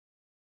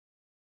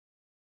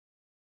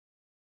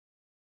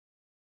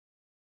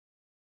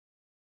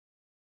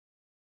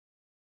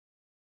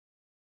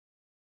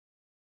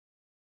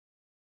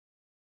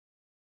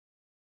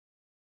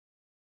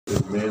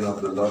is made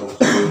of the larval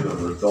stage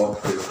of the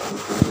dog tape.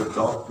 The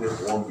dog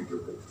tape worm بھی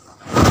کہتے ہیں.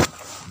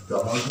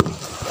 Dog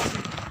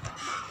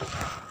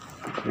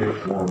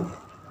tape worm.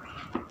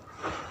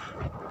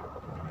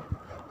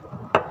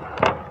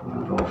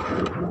 Dog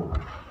tape worm.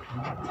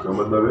 اس کا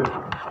مطلب ہے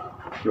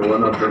کہ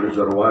ون آف دا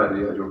ریزروائر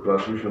یا جو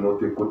ٹرانسمیشن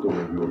ہوتی ہے کتوں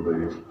میں بھی ہوتا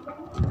ہے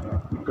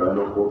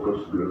Echinococcus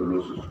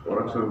granulosus. اور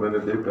اکثر میں نے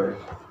دیکھا ہے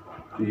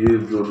کہ یہ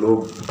جو لوگ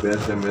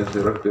بھینسیں میں سے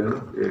رکھتے ہیں نا,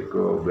 ایک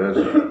بھینس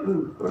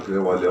رکھنے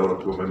والے عورت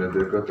کو میں نے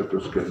دیکھا تھا کہ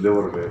اس کے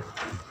لیور میں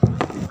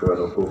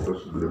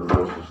Echinococcus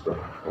granulosus تھا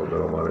اور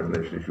ہمارے نیشنل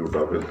انسٹیٹیوٹ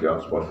آف ہیلتھ کے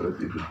آس پاس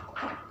رہتی تھی.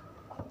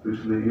 تو اس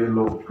لیے یہ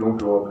لوگ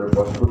کیونکہ وہ اپنے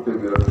پاس کتے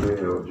بھی رکھتے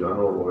ہیں اور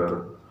جانور وغیرہ,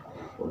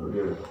 اور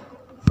یہ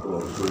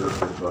اس وجہ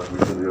سے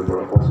ٹرانسمیشن یہ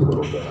بڑا پاسبل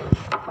ہوتا ہے.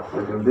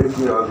 لیکن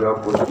دیکھیے آگے آپ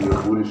کو اس کی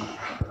پوری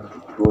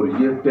اسٹوری.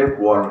 یہ ٹیپ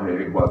وارم ہے,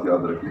 ایک بات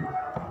یاد رکھیے,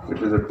 it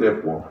is a tape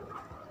warm.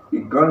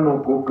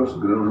 Echinococcus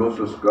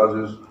granulosus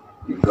causes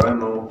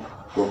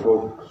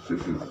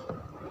echinococcus,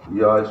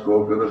 یا اس کو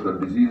کہتے ہیں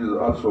disease is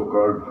also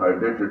called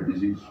hydatid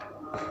disease.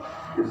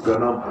 اس کا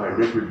نام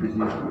hydatid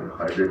disease ہے.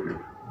 hydatid,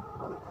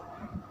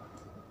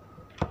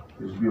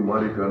 اس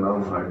بیماری کا نام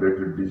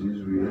hydatid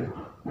disease بھی ہے.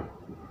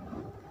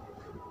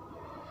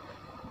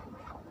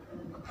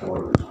 اور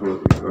اس کو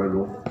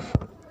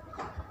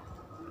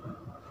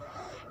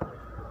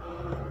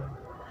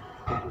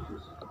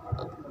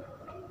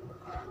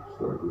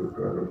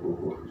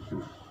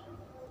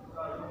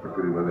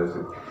تقریباً ایسے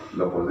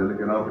لفظ ہے,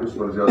 لیکن آپ اس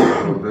پر زیادہ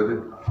زور دے دیں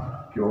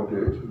کیونکہ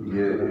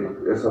یہ ایک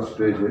ایسا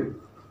سٹیج ہے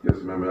جس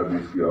میں ابھی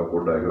اس کی آپ کو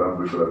ڈائیگرام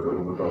بھی ڈرا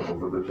کروں گا تو آپ کو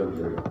پتہ چل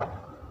جائے گا.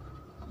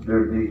 The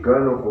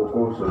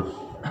Echinococcus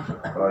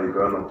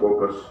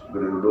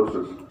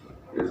granulosus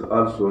is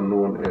also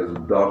known as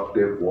dog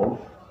tapeworm,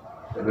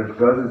 and it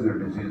causes a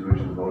disease which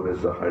is known as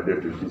the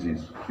hydatid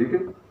disease. ٹھیک ہے,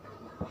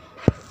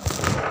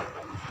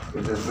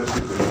 it is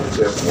basically a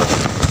tapeworm.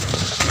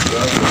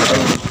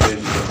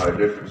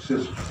 Hydatid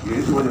cyst. یہ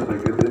اس وجہ سے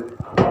کہتے ہیں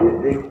کہ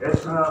ایک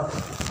ایسا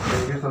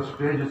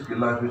اسٹیج اس کی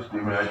لائف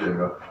ہسٹری میں آ جائے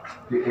گا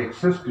کہ ایک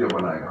سسٹ یہ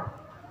بنائے گا,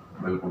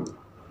 بالکل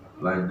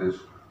لائک دس.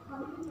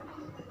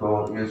 تو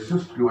یہ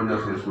سسٹ کی وجہ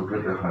سے اس کو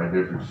کہتے ہیں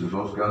hydatid cyst.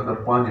 اس کے اندر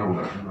پانی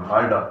ہوگا,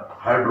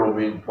 ہائیڈرو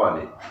مین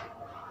پانی.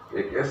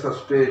 ایک ایسا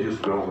اسٹیج اس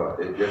میں ہوگا,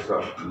 ایک ایسا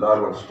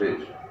لارول اسٹیج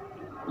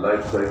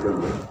لائف سائیکل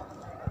میں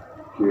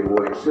کہ وہ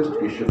ایک سسٹ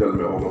کی شکل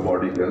میں ہوگا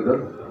باڈی کے اندر,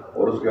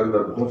 اور اس کے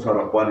اندر بہت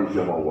سارا پانی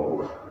جمع ہوا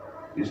ہوگا.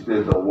 اس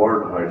لیے دا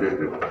ورڈ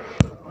hydatid.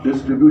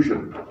 ڈسٹریبیوشن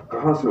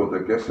کہاں سے ہوتا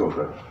ہے, کیسے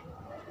ہوتا ہے؟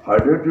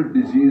 Hydatid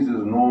disease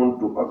is known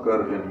to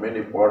occur in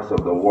many parts of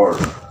the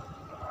world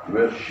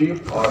where sheep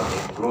are in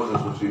close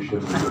association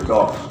with the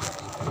dogs.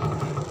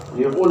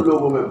 یہ ان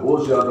لوگوں میں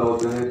بہت زیادہ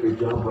ہوتے ہیں کہ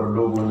جہاں پر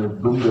لوگوں نے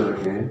دمبے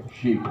رکھے ہیں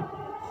شیپ,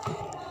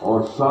 اور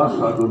ساتھ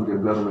ساتھ ان کے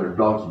گھر میں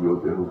ڈاگس بھی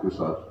ہوتے ہیں ان کے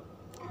ساتھ.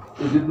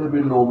 یہ جتنے بھی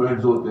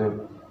نومیڈز ہوتے ہیں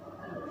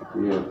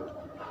یہ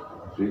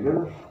ٹھیک ہے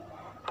نا,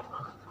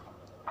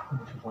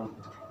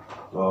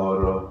 اور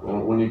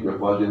انہی کے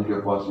پاس جن کے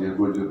پاس یہ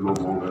گجر لوگ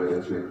ہو گئے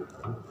ایسے,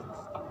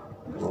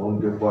 ان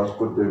کے پاس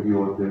کتے بھی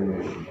ہوتے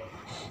ہیں,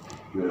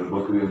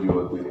 بکریاں بھی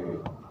ہوتے ہیں,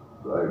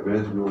 گائے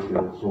بھینس بھی ہوتے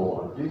ہیں, سو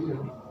ٹھیک ہے,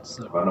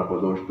 کھانا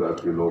پدوش ٹائپ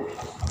کے لوگ,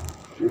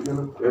 ٹھیک ہے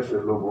نا. ایسے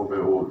لوگوں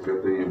میں وہ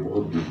کہتے ہیں یہ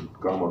بہت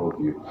کامن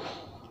ہوتی ہے.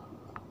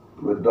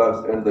 With dogs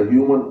and the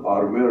human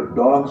are where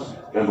dogs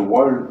and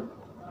wild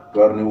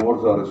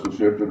carnivores are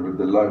associated with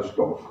the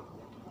livestock.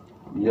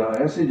 یا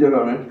ایسی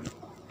جگہ میں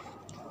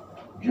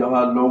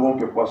جہاں لوگوں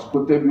کے پاس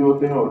کتے بھی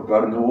ہوتے ہیں اور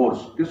کارنیورس.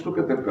 کس کو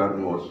کہتے ہیں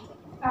کارنیورس؟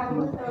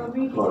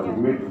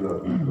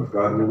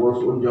 کارنیورس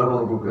ان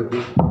جانوروں کو کہتے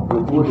ہیں جو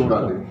گوشت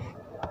کھاتے ہیں.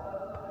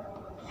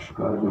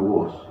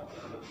 کارنیورس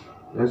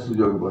ایسی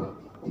جگہ پر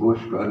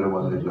گوشت کھانے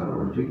والے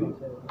جانور, ٹھیک ہے.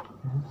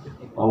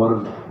 اور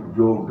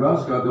جو گھاس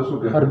کھاتے ہیں اس کو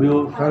کہتے ہیں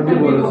ہربیورس.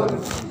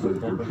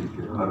 بالکل ٹھیک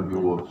ہے,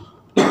 ہربیورس.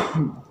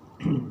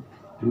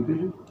 ٹھیک ہے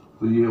جی.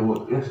 تو یہ وہ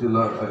ایسے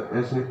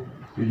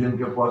کہ جن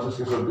کے پاس اس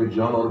قسم کے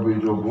جانور بھی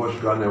جو گوشت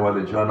کھانے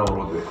والے جانور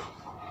ہوتے ہیں,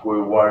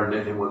 کوئی وائلڈ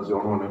اینیمل سے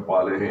انہوں نے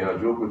پالے ہیں یا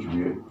جو کچھ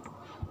بھی ہے,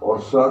 اور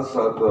ساتھ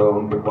ساتھ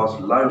ان کے پاس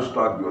لائف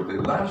سٹاک بھی ہوتے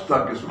ہیں. لائف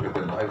سٹاک کس کو کہتے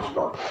ہیں؟ لائف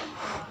سٹاک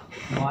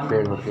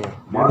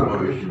مال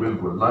مویشی,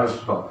 بالکل لائف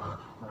سٹاک,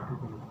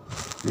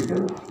 ٹھیک ہے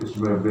نا. اس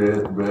میں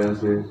بھینس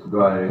ہے,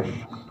 گائے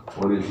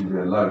اور یہ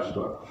چیزیں لائف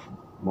سٹاک,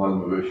 مال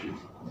مویشی.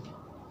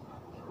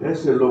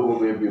 ایسے لوگوں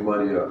میں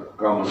بیماریاں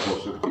کامن ہو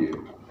سکتی ہے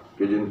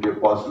کہ جن کے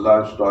پاس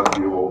لائف سٹاک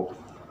بھی ہو,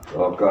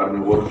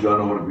 کارنیور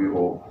جانور بھی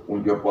ہو,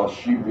 ان کے پاس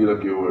شیپ بھی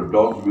رکھے ہوئے,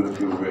 ڈاگس بھی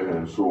رکھے ہوئے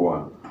ہیں, سو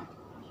آن.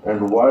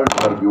 اینڈ وائلڈ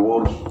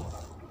ہربیورس,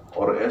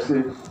 اور ایسے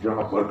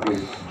جہاں پر کہ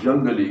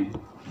جنگلی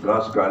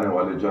گھاس کھانے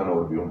والے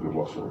جانور بھی ان کے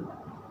پاس ہوں.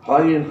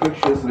 ہائی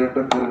انفیکشس ریٹ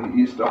اکر ان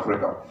ایسٹ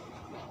افریقہ.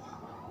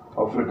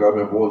 افریقہ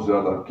میں بہت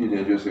زیادہ,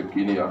 کینیا جیسے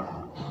کینیا,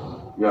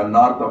 یا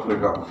north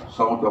Africa,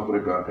 South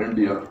Africa,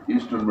 India,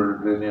 eastern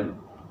Mediterranean,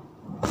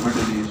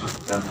 middle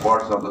asset and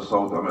parts of the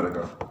south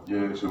امریکہ. یہ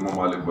ایسے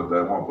ممالک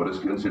بتائے وہاں پر اس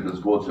کی انسیڈنس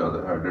بہت زیادہ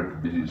ہے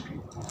hydatid ڈیزیز کی.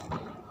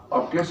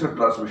 اب کیسے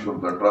ٹرانسمیشن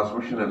ہوتا ہے؟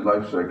 Transmission in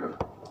life cycle.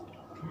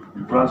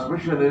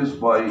 Transmission is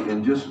by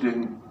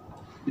ingesting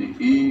the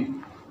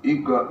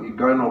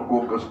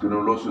Echinococcus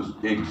granulosus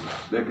eggs.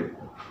 دیکھیں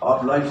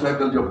آپ لائف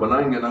سائیکل جب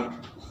بنائیں گے نا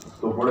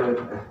تو بڑے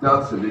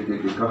احتیاط سے دیکھیں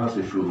کہ کہاں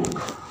سے شروع ہوگا.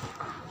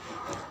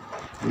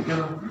 ٹھیک ہے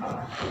نا.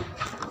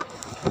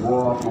 وہ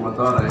آپ کو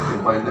بتا رہے ہیں کہ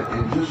by the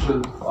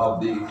injection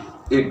of the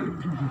egg.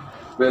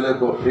 پہلے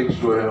تو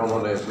ایگز جو ہے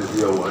انہوں نے ایسے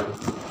دیا ہوا ہے.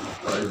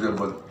 فار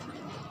ایگزامپل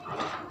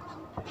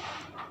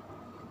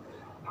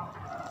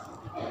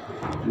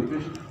ٹھیک ہے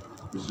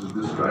دس از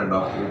دس کائنڈ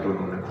آف ایگ.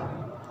 انہوں نے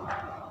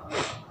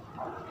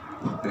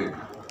ایگ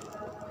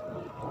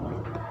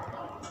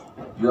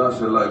یہاں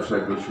سے لائف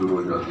سائیکل شروع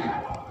ہو جاتی ہے.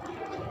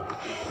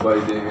 By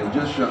the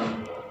injection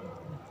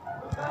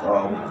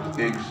of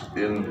eggs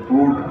in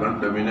food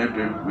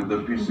contaminated with the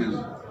feces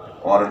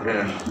or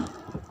hands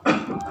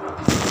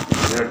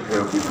that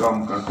have become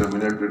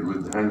contaminated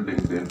with handling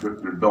the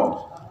infected dogs.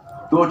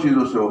 دو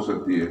چیزوں سے ہو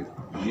سکتی ہے.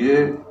 یہ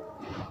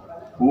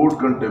food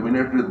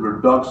contaminated with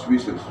dogs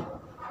feces.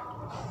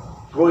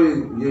 کوئی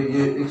یہ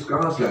ایگز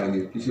کہاں سے آئیں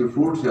گے؟ کسی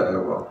فوڈ سے آیا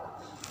ہوگا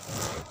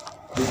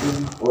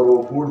اور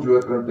وہ فوڈ جو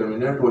ہے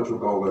کنٹامینیٹ ہو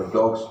چکا ہوگا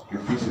ڈاگس کے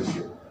فیسز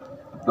سے.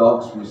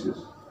 ڈاگس فیسز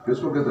کس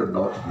کو کہتے ہیں؟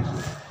 Dogs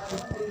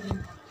phases.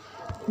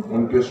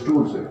 ان کے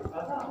سٹول سے.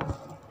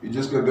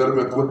 جس کے گھر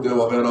میں کتے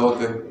وغیرہ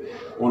ہوتے ہیں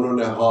انہوں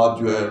نے ہاتھ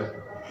جو ہے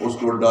اس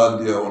کو ڈال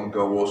دیا. ان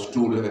کا وہ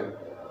سٹول ہے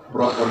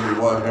پراپرلی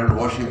ہینڈ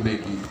واشنگ نہیں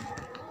کی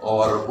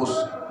اور اس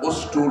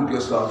سٹول کے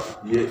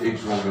ساتھ یہ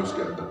ایگز ہوں گے اس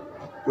کے اندر.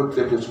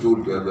 کتے کے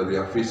سٹول کے اندر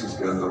یا فیسز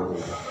کے اندر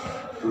ہوگا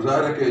تو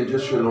ظاہر ہے کہ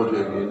انجیکشن ہو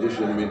جائے گی.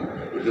 Injection mean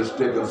it is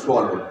taken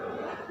سوالوڈ.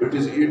 It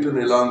is eaten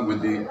along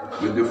with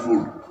the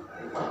food.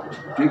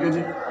 ٹھیک ہے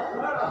جی.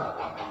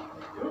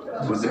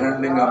 with the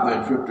handling of the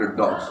infected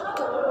dogs.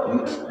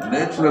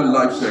 Natural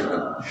life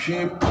cycle.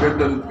 Sheep,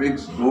 cattle,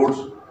 pigs, goats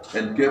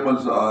and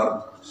camels are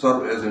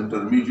serve as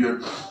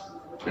intermediate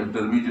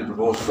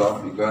host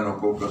of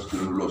Echinococcus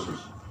granulosus.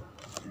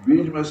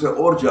 بیچ میں سے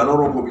اور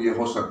جانوروں کو بھی یہ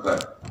ہو سکتا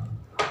ہے.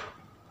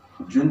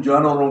 جن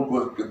جانوروں کو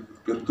کے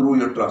تھرو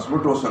یہ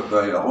ٹرانسمٹ ہو سکتا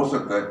ہے یا ہو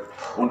سکتا ہے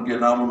ان کے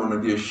نام انہوں نے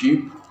دیے شیپ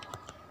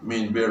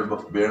مین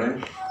بیڑیں,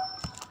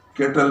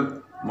 کیٹل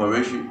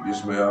مویشی جس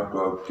میں آپ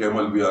کا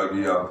کیمل بھی آ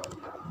گیا,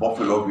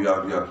 بفلو بھی آ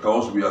گیا,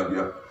 کاؤس بھی آ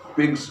گیا,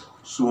 پگس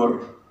سور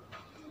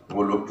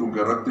وہ لوگ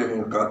چونکہ رکھتے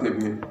ہیں کھاتے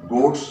بھی ہیں,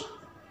 گوٹس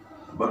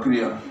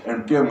بکریاں, اینڈ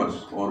کیملس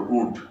اور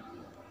اونٹ.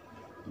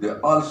 دے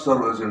آل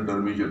سرو ایز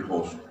انٹرمیڈیٹ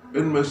ہوسٹ.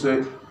 ان میں سے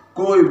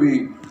کوئی بھی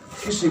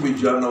کسی بھی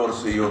جانور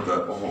سے یہ ہوتا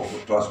ہے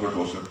ٹرانسمٹ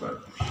ہو سکتا ہے.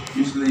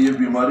 اس لیے یہ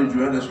بیماری جو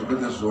ہے نا اس کو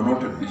کہتے ہیں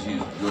زونوٹک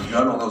ڈیزیز, جو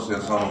جانوروں سے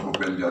انسانوں کو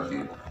پھیل جاتی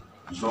ہے.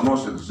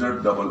 زونوسس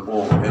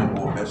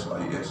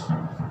ZOONOSIS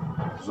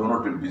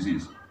zoonotic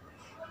disease.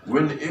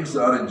 When eggs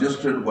are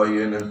ingested by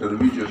an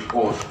intermediate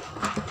host,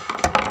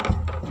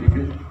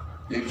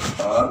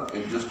 eggs are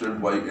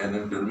ingested by an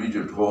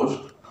intermediate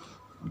host,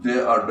 they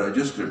are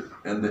digested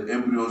and the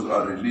embryos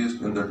are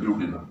released in the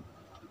duodenum.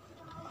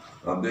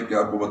 اب دیکھیں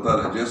آپ کو بتا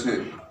رہے جیسے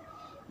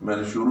میں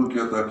نے شروع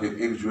کیا تھا کہ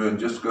ایک جو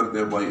انجسٹ کرتے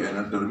ہیں by an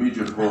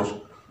intermediate host,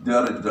 they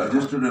are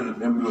digested and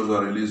embryos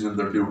are released in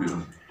the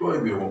duodenum. کوئی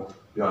بھی ہو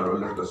یار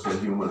let us say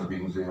human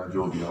beings ہیں یا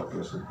جو بھی آپ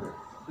کہہ سکتے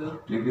ہیں.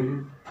 ٹھیک ہے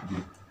جی.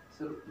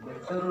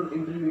 سر اور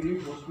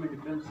انٹرمیڈیٹ ہوسٹ میں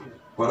ڈفرینس ہے.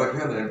 فرق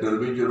ہے نا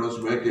انٹرمیڈیٹ ہوسٹ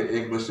میں کہ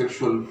ایک میں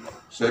سیکشول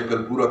سائیکل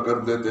پورا کر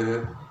دیتے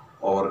ہیں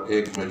اور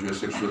ایک میں جو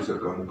سیکشول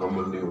سائیکل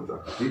مکمل نہیں ہوتا.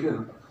 ٹھیک ہے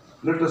نا.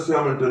 لیٹ اس سے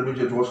ہم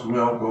انٹرمیڈیٹ ہوسٹ میں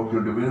آپ کو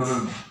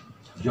ڈویژن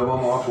جب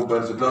ہم آپ کو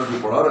پیراسیٹالوجی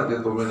پڑھا رہے تھے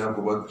تو میں نے آپ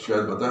کو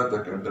شاید بتایا تھا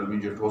کہ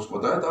انٹرمیڈیٹ ہوسٹ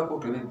بتایا تھا آپ کو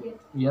کہ نہیں؟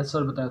 یس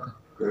سر بتایا تھا.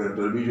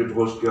 انٹرمیڈیٹ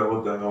ہوسٹ کیا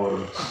ہوتا ہے اور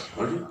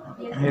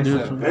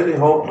اینی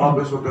ہاؤ آپ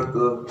اس وقت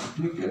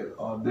ٹھیک ہے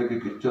آپ دیکھیں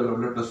کہ چلو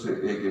لیٹس سے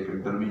ایک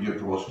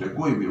انٹرمیڈیٹ ہوسٹ ہے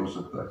کوئی بھی ہو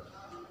سکتا ہے.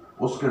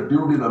 اس کے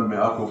ڈیوڈینم میں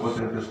آپ کو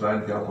پتہ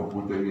انٹسٹائن کے آپ کو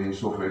پوچھیں گے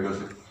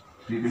اسوفیگس ہے.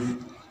 ٹھیک ہے جی.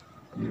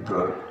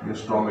 یہ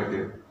اسٹومک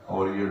ہے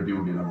اور یہ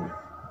ڈیوڈینم ہے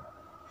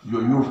جو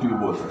یو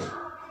ٹیوب ہوتا ہے.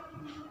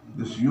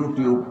 This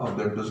U-tube of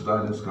the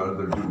intestine is called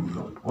the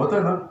duodenum. ہوتا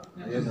ہے نا.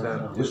 Yes sir.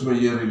 اس میں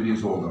یہ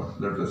ریلیز ہوگا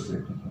let us say.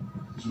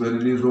 اس میں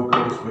ریلیز ہوگا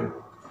اس میں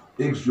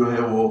ایگز جو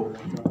ہے وہ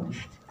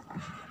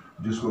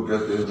جس کو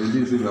کہتے ہیں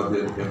ریلیزنگ آف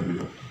the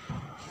embryo.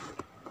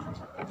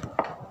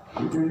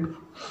 ٹھیک ہے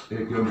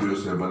ایک ایمبریو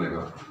سے بنے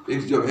گا.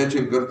 ایگز جب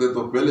ہیچنگ کرتے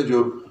تو پہلے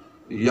جو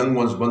ینگ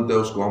ونز بنتے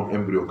ہیں اس کو ہم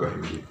ایمبریو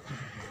کہیں گے.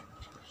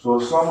 So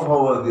somehow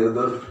or the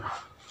other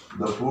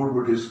the food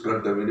which is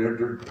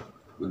contaminated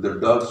with the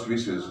dog's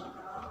feces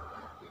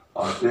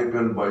are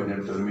taken by the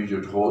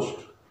intermediate host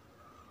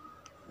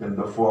in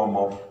the form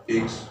of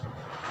eggs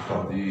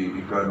of the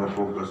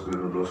Echinococcus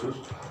granulosus.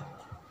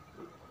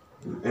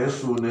 As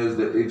soon as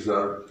the eggs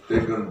are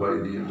taken by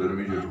the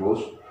intermediate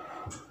host,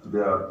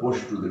 they are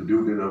pushed to the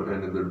duodenum,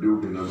 and in the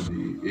duodenum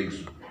the eggs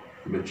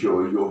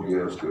mature,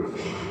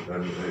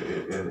 and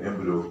an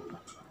embryo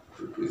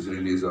is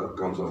released,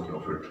 comes out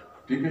of it.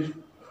 ٹھیک ہے.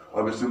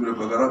 اب اس embryo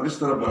کو اگر آپ اس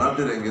طرح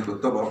بناتے رہیں گے تو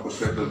تب آپ کو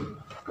سائیکل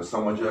کا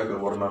سمجھ جائے گا,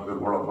 ورنہ پھر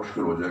بڑا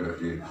مشکل ہو جائے گا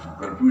کہ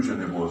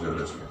کنفیوژن ہے بہت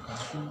زیادہ اس میں.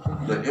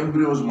 The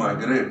embryos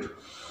migrate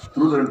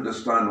through the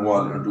intestine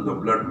wall into the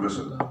blood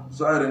vessel.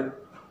 ظاہر ہے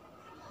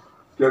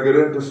کہ اگر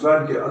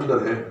انٹسٹائن کے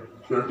اندر ہے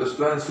تو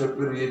انٹسٹائن سے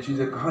پھر یہ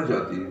چیزیں کہاں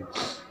جاتی ہیں؟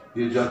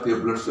 یہ جاتی ہے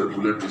بلڈ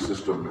سرکولیٹری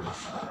سسٹم میں.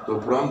 تو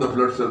from the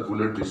blood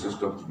circulatory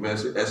system میں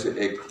سے ایسے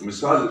ایک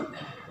مثال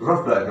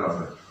رف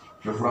ڈائیگرام ہے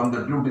کہ from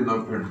the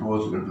ڈیوٹینم it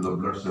goes into the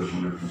blood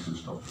circulatory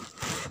system.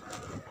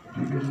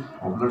 ٹھیک ہے جی.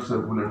 اور بلڈ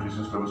سرکولیٹری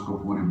سسٹم اس کو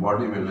پوری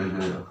باڈی میں لے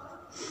جائے گا.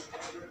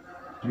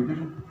 ٹھیک ہے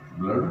جی.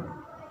 Blood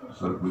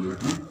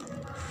circulatory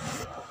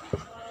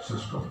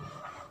system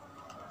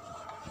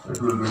it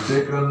will be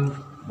taken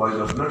by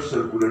the blood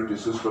circulatory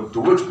system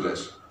to which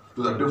place?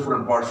 To the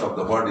different parts of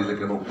the body.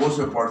 لیکن وہ کون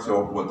سے پارٹ سے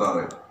آپ کو بتا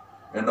رہے ہیں.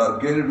 and are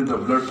carried with the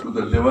blood to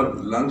the liver,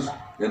 lungs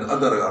and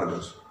other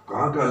organs.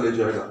 کہاں کہاں لے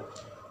جائے گا؟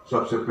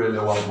 سب سے پہلے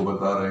وہ آپ کو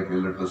بتا رہے ہیں کہ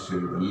لیٹس سے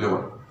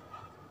لیور.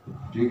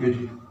 ٹھیک ہے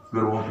جی.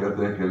 پھر وہ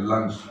کہتے ہیں کہ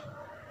لنگس.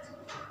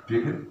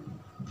 ٹھیک ہے.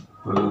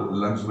 تو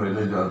لنگس میں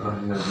لے جاتا ہے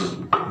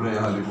جو میں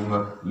یہاں لکھوں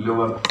گا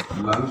liver,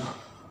 lungs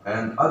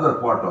and other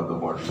part of the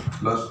body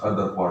plus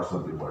other parts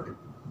of the body.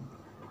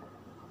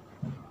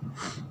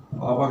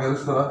 آپ اگر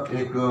اس طرح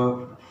ایک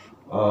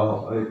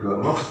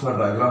رف سا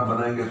ڈائیگرام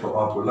بنائیں گے تو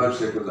آپ کو لائف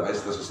سائیکل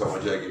آہستہ سے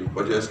سمجھ آئے گی,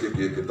 وجہ اس کے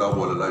کہ کتاب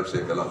والا لائف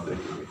سائیکل آپ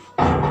دیکھیں گے.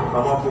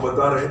 ہم آپ کو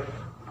بتا رہے ہیں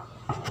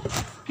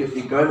کہ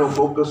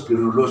ایکائنوکوکس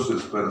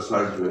گرینولوسس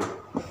پیراسائٹ جو ہے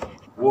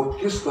وہ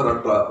کس طرح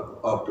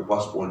آپ کے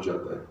پاس پہنچ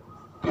جاتا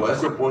ہے. وہ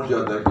ایسے پہنچ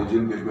جاتا ہے کہ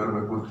جن کے گھر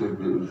میں کتے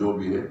جو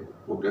بھی ہے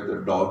وہ کہتے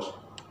ہیں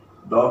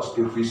ڈاگس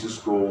کے فیسس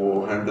کو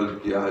ہینڈل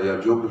کیا ہے یا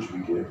جو کچھ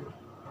بھی ہے,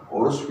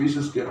 اور اس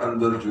فیسس کے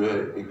اندر جو ہے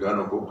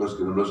ایکائنوکوکس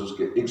گرینولوسس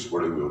کے ایگز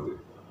پڑے ہوئے ہوتے ہیں.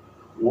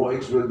 وہ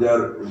ایگز میں they are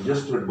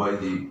انجسٹڈ by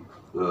the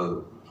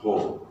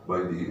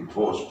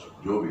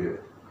host جو بھی ہے,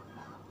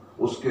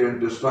 اس کے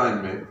انٹسٹائن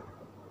میں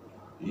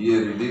یہ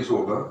ریلیز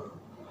ہوگا,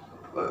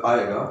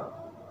 آئے گا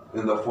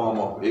ان the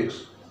form of eggs.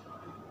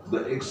 The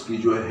eggs کی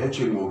جو ہے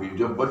ہیچنگ ہوگی.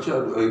 جب بچہ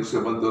ایگ سے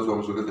بنتا ہے تو ہم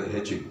اس کو کہتے ہیں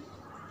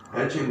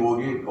ہیچنگ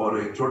ہوگی اور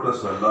ایک چھوٹا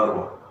سا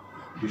لاروا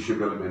کی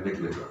شکل میں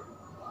نکلے گا.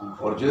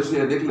 اور جیسے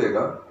یہ نکلے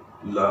گا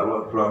larva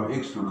from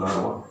eggs to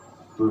larva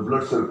تو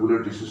بلڈ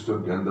سرکولیٹری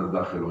سسٹم کے اندر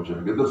داخل ہو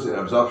جائے گی, ادھر سے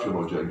ایبزارپشن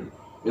ہو جائے گی.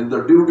 ان دا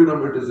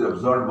ڈیوٹینم it is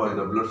absorbed by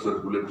the blood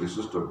circulatory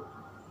system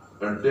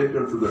and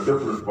taken to the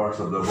different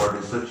parts of the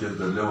body such as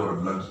the liver اور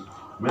لنگس.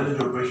 میں نے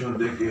جو پیشنٹ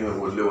دیکھے ہیں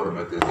وہ لیور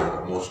میں تھے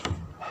زیادہ, موسٹلی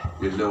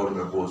یہ لیور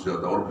میں بہت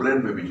زیادہ, اور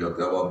برین میں بھی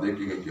جاتا ہے. اب آپ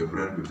دیکھیں گے کہ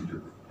برین میں بھی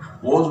جاتا ہے,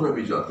 بونز میں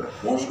بھی جاتا ہے,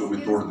 بونز کو بھی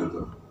توڑ دیتا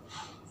ہے.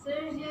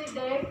 سر یہ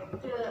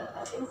ڈائریکٹ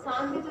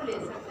انسان بھی تو لے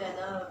سکتا ہے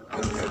نا,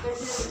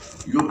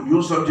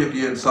 یوں سمجھے کہ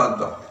یہ انسان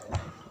تھا,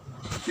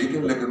 ٹھیک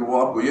ہے, لیکن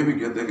وہ آپ کو یہ بھی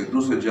کہتے ہیں کہ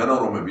دوسرے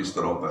جانوروں میں بھی اس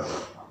طرح ہوتا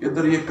ہے.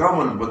 ادھر یہ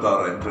کامن بتا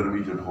رہا ہے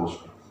انٹرمیڈیٹ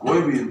ہوسٹ,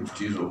 کوئی بھی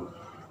چیز ہو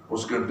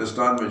اس کے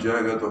انٹسٹائن میں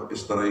جائے گا تو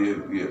اس طرح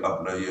یہ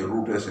اپنا یہ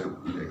روٹ ایسے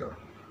لے گا.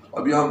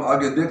 ابھی ہم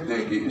آگے دیکھتے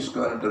ہیں کہ اس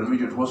کا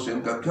انٹرمیڈیٹ ہوسٹ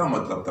ان کا کیا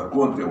مطلب تھا,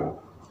 کون تھے وہ.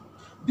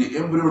 دی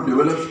embryo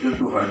develops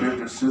into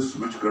hydrated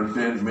سیسٹ which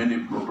contain many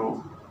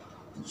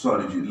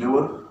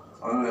liver.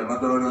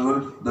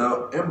 The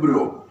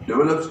embryo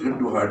develops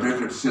into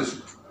hydrated cyst.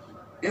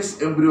 Us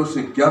embryo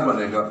سے کیا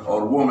بنے گا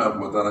اور وہ میں آپ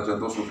کو بتانا چاہتا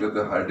ہوں, اس کو کہتے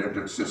ہیں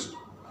hydrated cyst.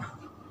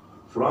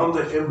 From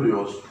the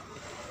embryos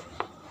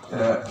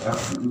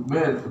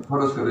میں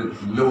فرض کریں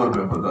لیور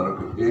میں بتا رہا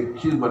ہوں ایک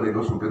چیز بنے گا,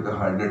 اس کو کہتے ہیں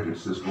ہائیڈریٹڈ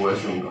سسٹ. وہ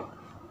ایسے ہوگا.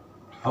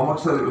 ہم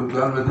اکثر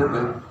امتحان میں دیتے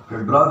ہیں کہ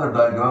ڈرا دا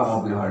diagram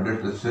of the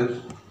hydrated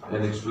cyst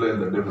and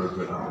explain the different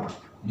phenomena.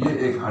 یہ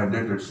ایک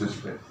ہائیڈریٹڈ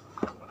سسٹ ہے.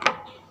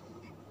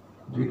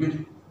 ٹھیک ہے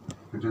جی.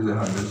 It is a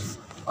hydrated.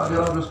 اگر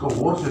آپ اس کو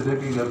غور سے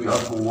دیکھیں گے ابھی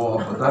آپ کو وہ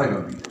بتائے گا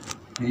بھی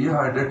کہ یہ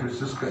ہائیڈریٹڈ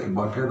سسٹ کا ایک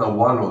باقاعدہ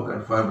وال ہوتا ہے,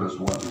 فائبرس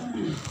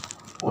وال,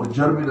 اور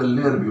جرمینل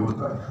لیئر بھی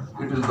ہوتا ہے.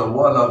 اٹ از دا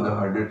وال آف دا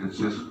ہائیڈریٹڈ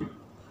سسٹ.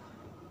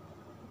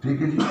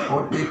 ٹھیک ہے جی.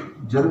 اور ایک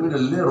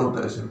جرمینل لیئر ہوتا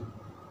ہے ایسے,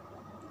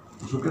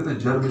 اس کو کہتے ہیں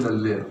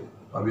جرمینل لیئر.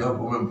 ابھی آپ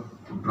کو میں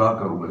ڈرا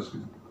کروں گا اس کی,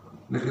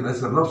 لیکن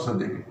ایسے رف سے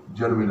دیکھیں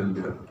جرمینل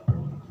لیئر.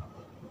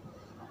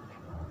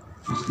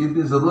 اس کی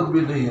اتنی ضرورت بھی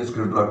نہیں ہے اس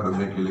کے ڈرا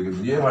کرنے کی,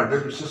 لیکن یہ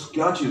ہائیڈریٹڈ سسٹ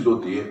کیا چیز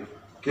ہوتی ہے,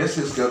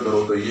 کیسے اس کے اندر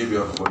ہوتا ہے, یہ بھی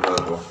آپ کو بتا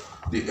دیتا ہوں.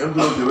 The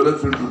embryo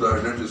develops into the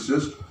hydatid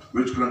cyst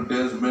which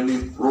contains many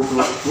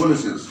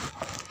protoscolices.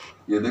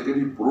 یہ دیکھیں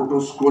جی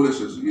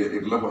protoscolices, یہ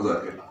ایک لفظ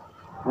ہے.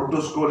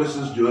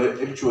 Protoscolices جو ہے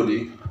actually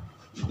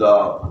the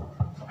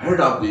head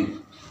of the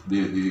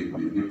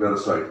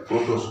parasite.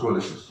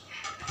 Protoscolices.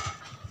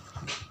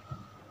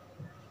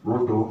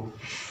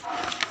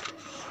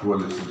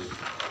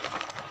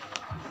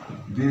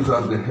 These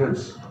are the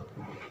heads.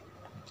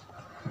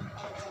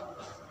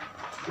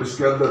 اس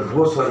کے اندر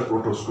بہت سارے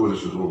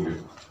پروٹوسکولسز ہوں گے.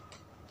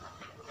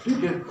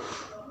 ٹھیک ہے,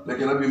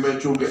 لیکن ابھی میں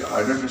چونکہ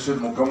ہائیڈریٹڈ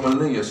سسٹ مکمل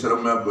نہیں ہے,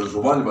 صرف میں آپ کو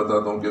زبان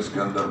بتاتا ہوں کہ اس کے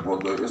اندر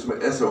بہت, اس میں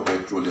ایسے ہوتا ہے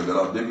ایکچولی. اگر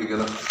آپ دیکھیں گے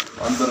نا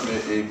اندر میں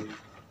ایک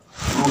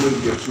بروڈنگ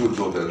کیپسولز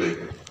ہوتے ہیں,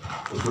 دیکھیں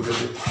اس کو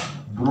کہتے ہیں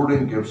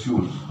بروڈنگ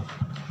کیپسولز.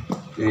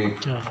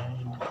 1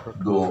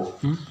 2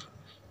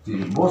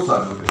 3 بہت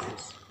سارے ہوتے ہیں,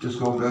 جس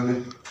کو ہم کہیں گے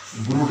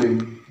بروڈنگ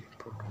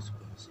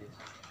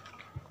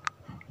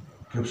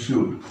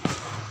کیپسول.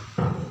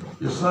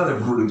 یہ سارے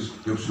بروڈنگ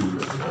کیپسول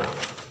ہیں.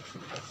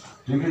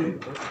 ٹھیک ہے.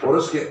 اور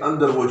اس کے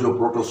اندر وہ جو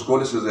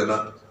پروٹوسکولسز ہے نا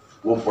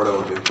وہ پڑے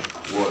ہوتے ہیں.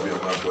 وہ ابھی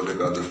میں آپ کو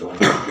دکھا دیتا ہوں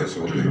کیسے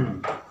ہوتے ہیں.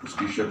 اس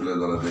کی شکل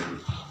ذرا دیکھیں,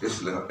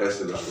 اس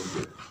ایسے ہوتے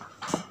ہیں.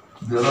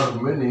 There are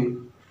many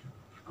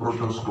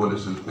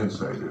प्रोटोस्कोलिसिस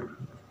inside it.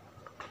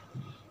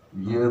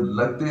 ये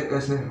लगते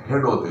ऐसे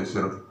हेड होते हैं,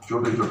 सिर्फ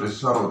छोटे छोटे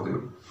सर होते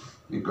हैं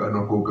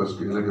इकानोकोकस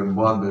के, लेकिन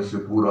बाद में से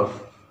पूरा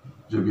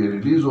जब ये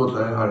रिलीज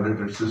होता है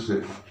हाइड्रेटेड सिस्ट से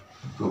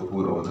तो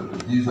पूरा हो जाता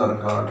है। These are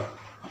called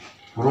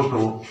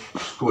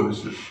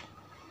प्रोटोस्कोलिसिस।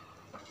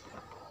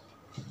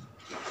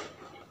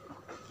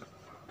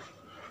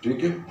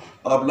 ठीक है,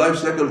 आप लाइफ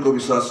साइकिल को भी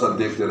साथ साथ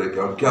देखते रहे कि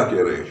हम क्या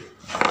कह रहे हैं।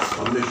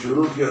 हमने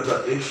शुरू किया था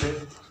एक से,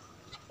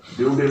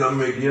 ड्यूडेनम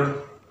में गया,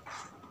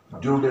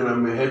 ड्यूडेनम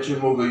में हैचिंग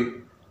हो गई,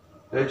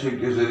 हैचिंग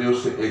के जरिए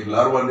उससे एक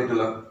लार्वा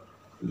निकला,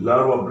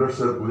 लार्वा ब्लड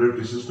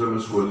सर्कुलेटरी सिस्टम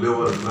इसको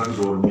लिवर, लंग्स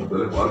और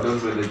मुख्तलिफ ऑर्गन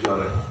में ले जा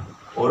रहा है,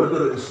 और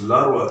अगर इस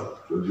लार्वा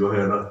जो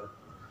है ना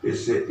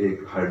इससे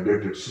एक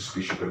हाइड्रेटेड सिस्ट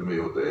की शक्ल में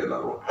होता है।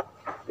 लार्वा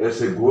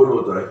ऐसे गोल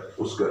होता है,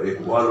 उसका एक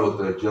वाल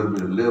होता है,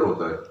 जर्मिनल लेयर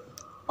होता है,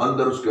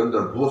 अंदर उसके अंदर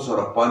बहुत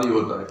सारा पानी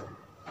होता है,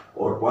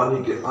 और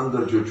पानी के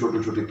अंदर जो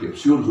छोटे छोटे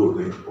कैप्सूल्स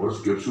होते हैं, और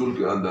उस कैप्सूल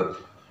के अंदर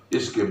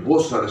इसके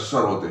बहुत सारे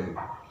सर होते हैं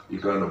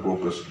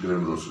इकानोकोकस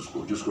ग्रेनुलोसिस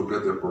को, जिसको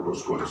कहते हैं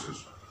प्रोटोस्कोलिसिस।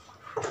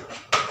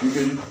 ठीक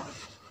है जी।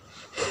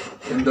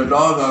 In the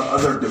dog are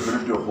other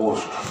definitive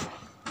host,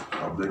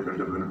 आप देखें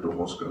डेफिनेटिव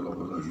होस्ट का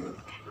लफ्ज़ आ गया।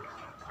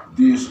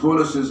 दी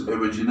स्कोलिसिस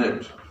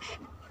एवेजिनेट,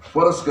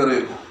 फर्ज करे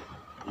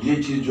ये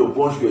चीज जो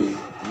पहुंच गई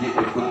ये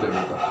एक कुत्ते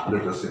में था,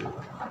 लेटर से,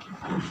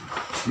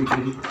 ठीक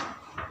है जी।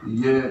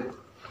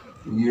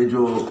 ये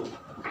जो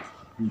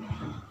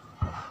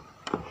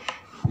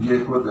ये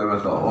कुत्ते में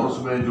था, और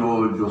उसमें जो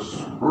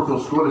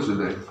प्रोटोस्कोलिसिस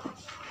है,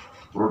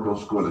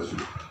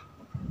 प्रोटोस्कोलिसिस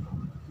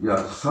या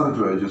सर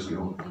जो है जिसके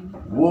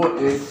वो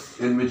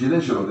एक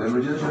इमेजिनेशन होता है,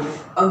 इमेजिनेशन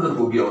अंदर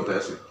को गया होता है,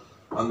 ऐसे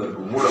अंदर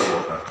को मुड़ा हुआ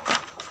होता है।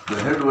 The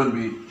head will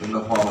be in the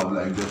form of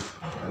like this,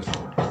 ऐसा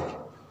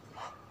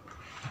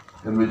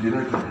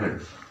इमेजिनेटेड हेड।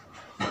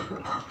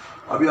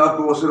 अभी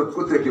आपको वो सिर्फ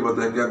कुत्ते की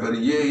बताएं कि अगर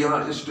ये यहाँ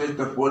इस स्टेज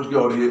तक पहुंच गया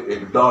और ये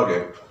एक डॉग है,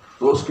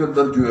 तो उसके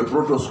अंदर जो है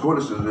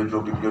प्रोटोस्कोलिसिस है,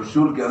 जो कि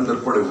कैप्सूल के अंदर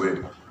पड़े हुए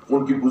हैं,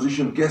 उनकी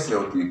पोजीशन कैसे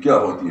होती है, क्या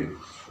होती है।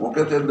 वो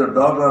कहते हैं the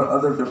dog are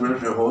other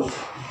definitive host,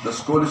 the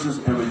scoliosis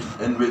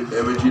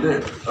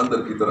एवेजिनेट,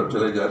 अंदर की तरफ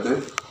चले जाते,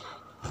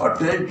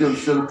 attach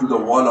themselves to the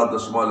wall of the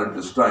small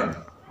intestine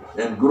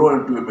and grow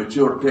into a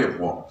mature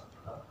tapeworm.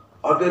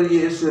 अगर ये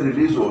इससे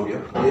रिलीज हो गया,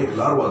 ये एक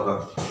लार्वा था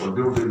और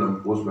ड्यूडेनम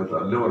उसमें था,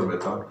 लिवर में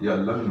था या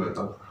लंग में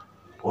था,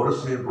 और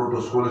इससे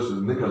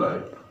प्रोटोस्कोलिसिस निकल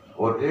आए,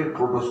 और एक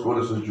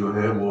प्रोटोस्कोलिसिस जो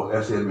है वो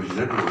ऐसे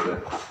इमेजिनेट होता है,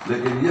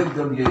 लेकिन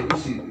एकदम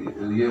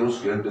ये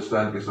उसके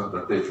इंटेस्टाइन के साथ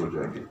अटैच हो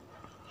जाएंगे,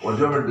 और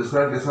जब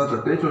इंटेस्टाइन के साथ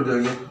अटैच हो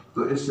जाएंगे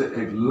तो इससे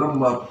एक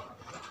लंबा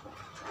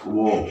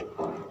वो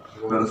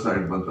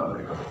पैरासाइट बनता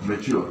रहेगा,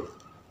 मैच्योर।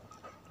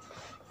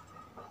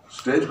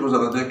 स्टेज को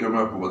जरा देख के मैं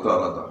आपको बता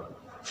रहा था।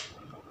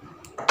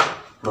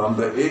 From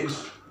the eggs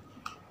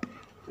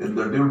in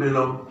the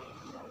duodenum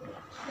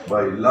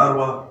by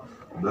larva,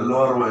 the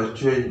larva is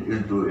changed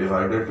into a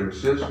hydatid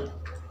cyst.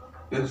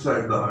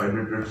 Inside the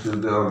hydatid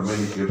cyst there are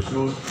many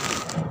capsules.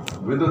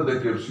 Within the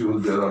capsule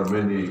there are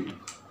many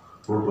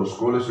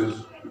protoscolices.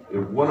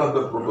 If one of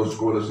the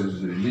protoscolices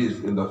is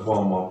released in the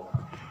form of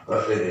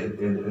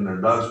in a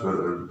dog's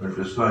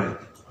intestine,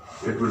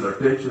 it will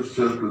attach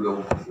itself to the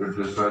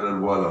intestinal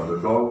wall of the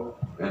dog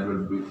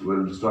and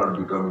will start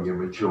becoming a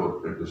mature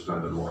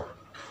intestinal wall.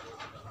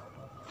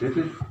 ठीक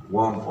है,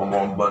 वाम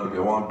बन के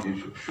वाम की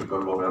शक्ल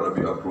वगैरह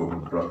भी आपको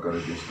ड्रा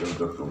करेंगे इसके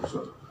अंदर तो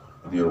सर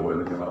दिया हुआ है,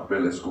 लेकिन आप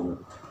पहले इसको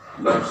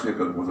लाइफ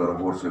साइकिल को जरा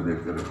गौर से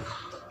देखते रहे।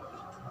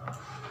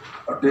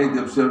 Attach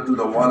themselves to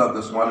the wall of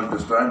the small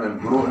intestine and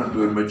grow into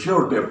a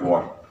mature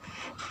tapeworm.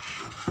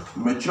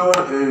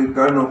 Mature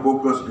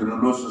Echinococcus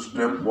granulosus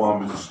tapeworm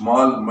is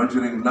small,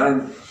 measuring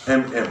 9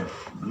 mm,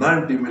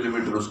 90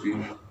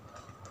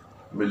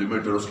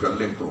 millimeter उसका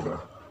लेंथ होगा।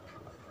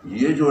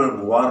 ये जो है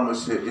वार्म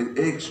से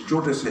एक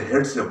छोटे से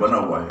हेड से बना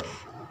हुआ है,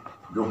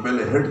 जो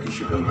पहले हेड की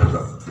शक्ल में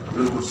था,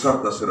 बिल्कुल सर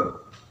था सिर्फ,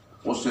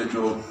 उससे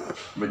जो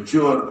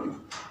मैच्योर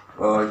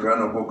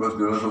Echinococcus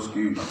granulosus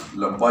की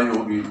लंबाई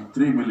होगी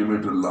 3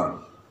 millimetre long,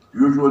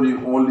 usually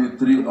only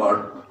 3 or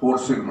 4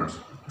 segments,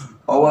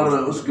 और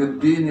उसके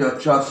 3 या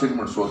 4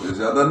 सेगमेंट्स होते,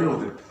 ज्यादा नहीं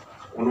होते।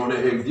 उन्होंने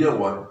एक दिया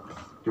हुआ है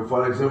कि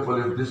for example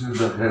if this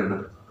is the head,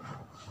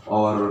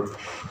 और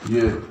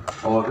ये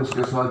और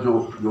इसके साथ जो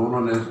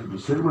उन्होंने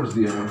सेगमेंट्स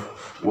दिए हैं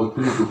वो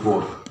 3 to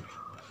 4,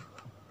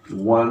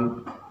 1,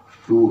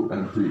 2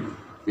 and 3,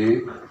 1,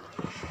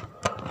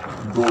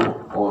 2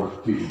 और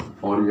 3,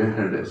 और ये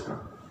हेड है इसका।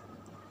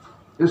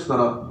 इस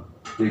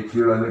तरह एक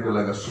कीड़ा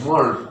निकलेगा,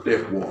 small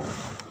tapeworm,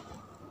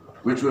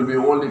 which will be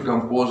only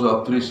composed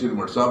of 3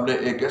 segments. आपने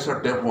एक ऐसा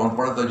टेपवॉर्म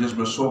पढ़ा था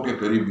जिसमें 100 के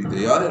करीब भी थे,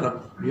 याद है ना?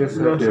 Yes,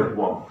 sir.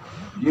 टेपवॉर्म,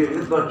 ये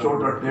इतना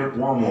छोटा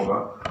टेपवॉर्म होगा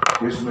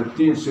कि इसमें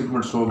 3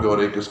 सेगमेंट्स होंगे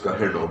और एक इसका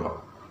हेड होगा।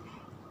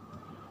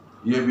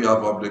 ये भी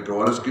आपने कहा,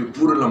 और इसकी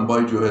पूरी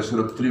लंबाई जो है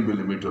सिर्फ 3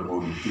 मिलीमीटर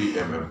होगी, 3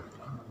 mm।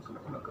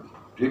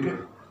 ठीक है,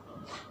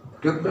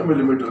 कितने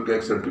मिलीमीटर का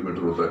 1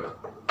 सेंटीमीटर होता है?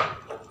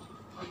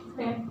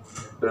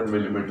 10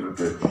 मिलीमीटर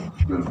के,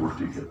 बिल्कुल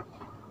ठीक है।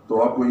 तो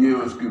आपको ये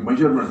उसकी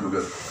मेजरमेंट होगा।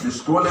 This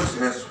scolex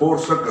has 4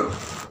 suckers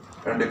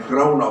and a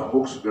crown of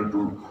hooks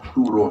into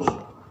 2 rows.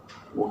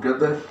 वो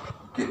कहता है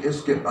کہ اس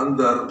کے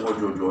اندر وہ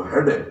جو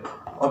ہیڈ ہے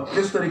اب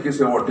کس طریقے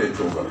سے وہ اٹیچ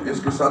ہوگا, اس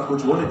کے ساتھ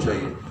کچھ ہونے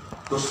چاہیے.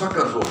 تو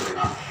سکرز ہوتے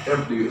ہیں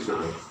empty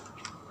suckers,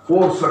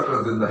 4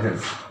 suckers in the head.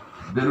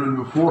 There will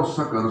be 4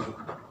 suckers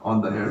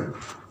on the head.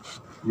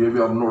 یہ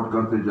بھی آپ نوٹ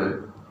کرتے جائے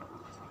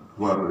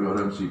for your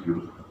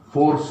MCQs.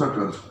 4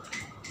 suckers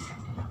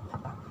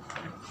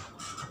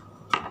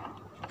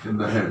in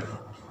the head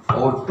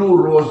اور 2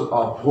 rows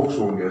of hooks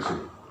ہوں گے ایسے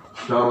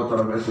چاروں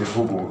طرف ایسے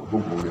hook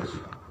ہوں گے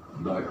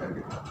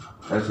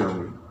ایسے ہوں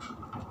گے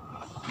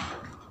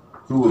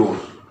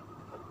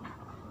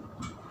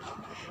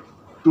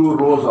 2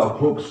 rows of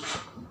hooks.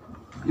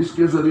 اس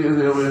کے ذریعے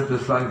سے وہ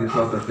انٹسٹائن کے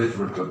ساتھ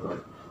اٹیچمنٹ کرتا ہے.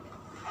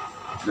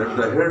 That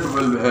the head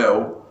will have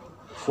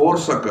 4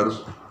 suckers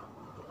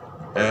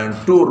and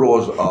 2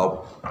 rows of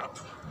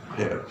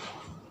hair,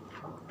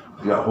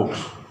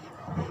 hooks,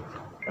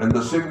 and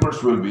the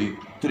segments will be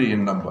 3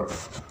 in number.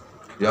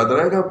 یاد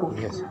رہے گا آپ کو؟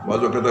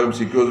 بعض وقت ہم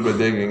سیکیوز میں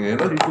دیکھیں گے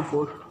نا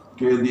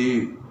کہ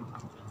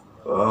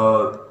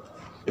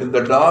in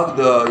the dog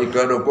the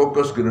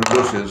Echinococcus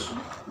granulosus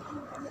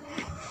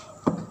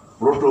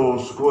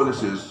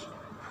protoscolesis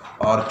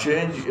are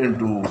changed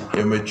into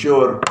a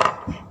mature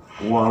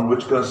one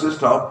which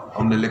consists of,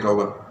 ہم نے لکھا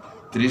ہوگا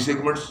 3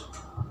 segments,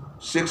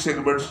 6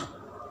 segments,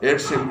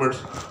 8 segments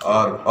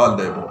or all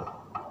the above.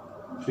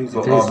 تو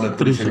آپ نے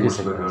 3 segments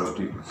لکھا ہوگا,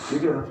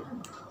 ٹھیک ہے نا.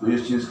 تو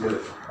اس چیز کے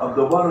اب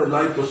دوبارہ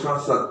لائف کو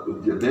ساتھ ساتھ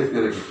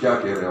دیکھتے رہے کہ کیا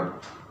کہہ رہے ہیں ہم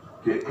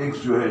کہ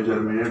ایگز جو ہے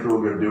جرمینیٹ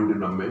ہو گیا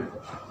ڈیوڈینم میں,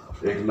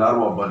 ایک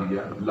لاروا بن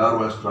گیا.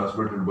 Larva is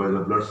transmitted by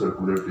the blood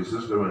circulatory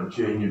system and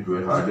changed into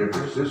a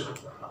hydatid cyst.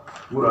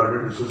 پورا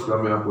hydatid cyst کا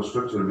میں آپ کو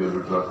اسٹرکچر بھی ابھی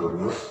ڈرا کروں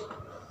گا.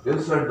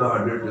 Inside the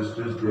hydatid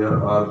cyst there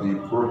are the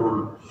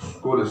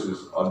protoscolesis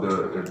of the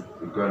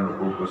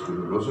Echinococcus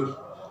granulosus.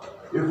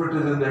 If it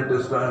is in the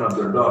intestine of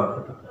the dog,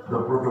 the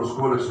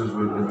protoscolesis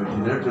will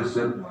originate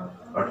itself,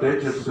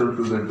 attach itself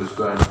to the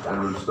intestine and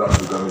will start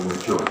becoming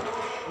mature.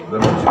 The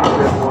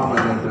mature form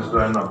in the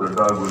intestine of the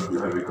dog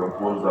will be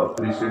composed of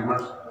 3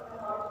 segments,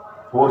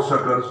 4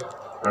 suckers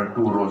and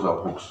 2 rows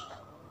of hooks.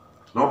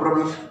 No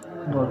problem?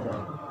 No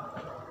problem.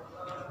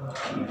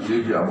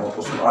 دیکھیے ہم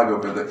اس میں آگے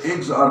کہتے ہیں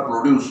eggs are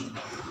produced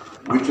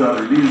which are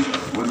released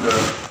with the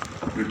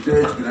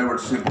detached gravid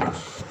segments.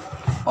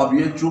 اب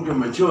یہ چونکہ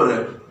mature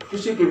ہے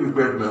کسی کے بھی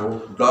پیٹ میں ہو,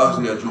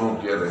 ڈاگز یا جو ہم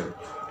کہہ رہے ہیں,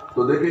 تو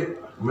دیکھیں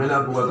میں نے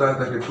آپ کو بتایا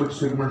تھا کہ کچھ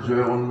سیگمنٹ جو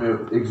ہے ان میں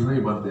ایگز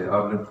نہیں بنتے,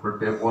 آپ نے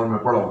ٹیپ 1 میں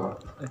پڑھا ہوگا,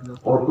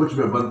 اور کچھ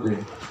میں بنتے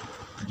ہیں.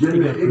 جن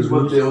میں ایگز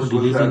بنتے ہیں اس کو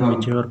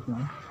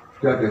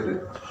کیا کہتے ہیں,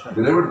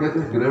 گریوڈ کہتے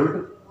ہیں. گریوڈ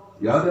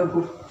یاد ہے آپ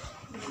کو,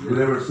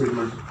 گریوڈ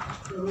سیگمنٹ.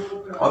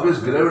 اب اس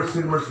گریوڈ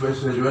سیگمنٹس میں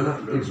سے جو ہے نا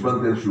ایگز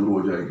بنتے شروع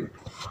ہو جائیں گے,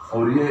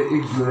 اور یہ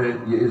ایگز جو ہے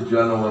یہ اس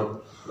جانور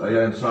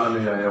یا انسان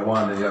ہے یا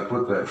حیوان ہے یا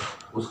کتا ہے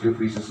اس کے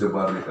فیسس سے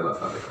باہر نکل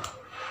آتا رہے گا,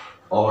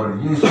 اور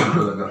یہ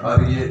شروع لگا اور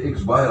یہ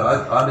ایگز باہر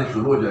آنے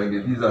شروع ہو جائیں گے.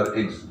 These are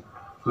eggs.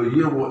 تو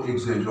یہ وہ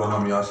ایگز ہیں جو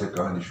ہم یہاں سے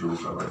کہانی شروع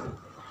کر رہے ہیں.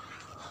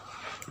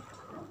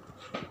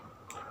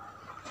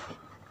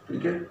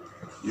 ٹھیک ہے,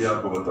 یہ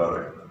آپ کو بتا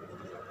رہے ہیں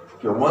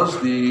کہ once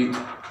the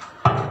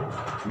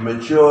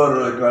mature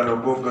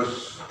Echinococcus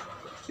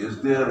is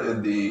there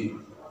in the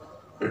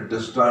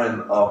intestine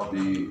of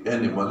the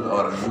animal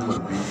or a human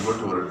being,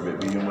 whatever it may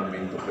be, human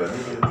being,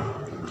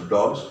 the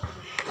dogs.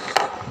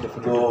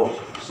 So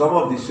some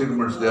of these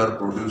segments they are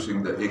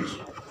producing the eggs.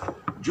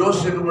 جو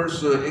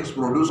segments eggs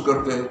produce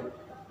کرتے ہیں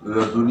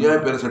دنیا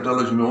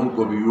پیراسائٹولوجی میں ان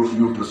کو بھی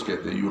uterus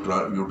کہتے ہیں,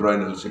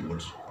 یوٹرائنل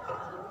segments.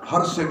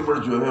 ہر segment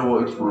جو ہے وہ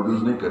eggs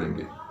produce نہیں کریں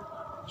گے.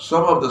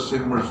 Some of the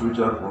segments which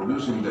are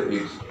producing the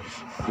eggs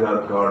they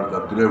are called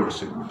the gravid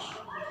segments.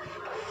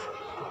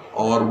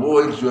 اور وہ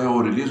ایگز جو ہے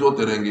وہ ریلیز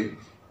ہوتے رہیں گے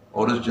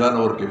اور اس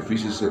جانور کے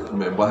فیسس سے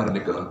میں باہر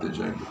نکل آتے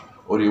جائیں گے,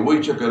 اور یہ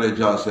وہی چکر ہے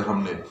جہاں سے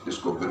ہم نے اس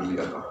کو پھر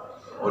لیا تھا,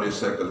 اور یہ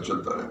سائیکل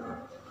چلتا رہتا ہے.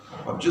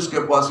 اب جس کے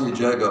پاس یہ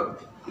جائے گا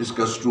اس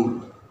کا اسٹول,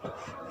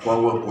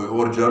 وہ کوئی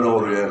اور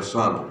جانور یا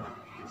انسان ہو,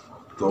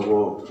 تو وہ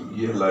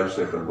یہ لائف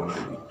سائیکل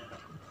بنائے گی.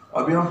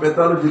 ابھی ہم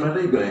پیتھولوجی میں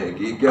نہیں گئے ہیں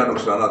کہ یہ کیا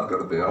نقصانات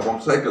کرتے ہیں, اب ہم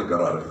سائیکل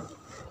کرا رہے ہیں.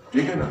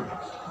 ٹھیک ہے نا.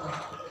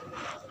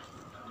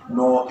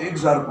 No,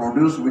 eggs are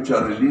produced which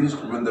are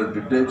released when the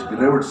detached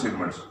gravid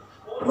segments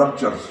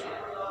ruptures.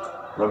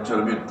 Rupture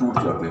means ٹوٹ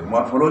جاتے ہیں.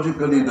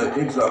 Morphologically, the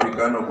eggs of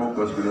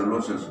Echinococcus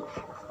granulosus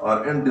are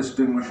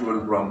indistinguishable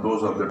from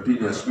those of the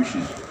Triknoww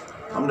species.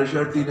 ہم نے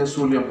شاید ٹینیس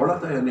سولیم پڑھا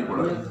تھا یا نہیں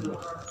پڑھا تھا؟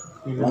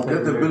 وہ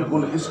کہتے ہیں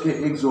بالکل اس کے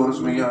ایگز اور اس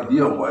میں یہاں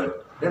دیا ہوا ہے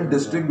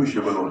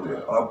انڈسٹنگوشیبل ہوتے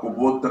ہیں. آپ کو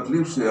بہت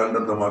تکلیف سے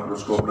انڈر دا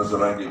مائکروسکوپ نظر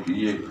آئیں گے کہ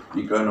یہ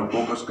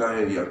Echinococcus کا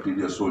ہے یا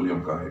ٹینیس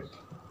سولیم کا ہے.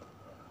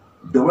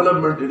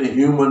 Development in a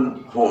human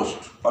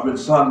host. اب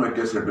انسان میں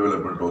کیسے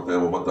ڈیولپمنٹ ہوتا ہے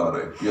وہ بتا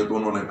رہے ہیں. یہ تو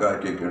انہوں نے کہا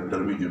کہ ایک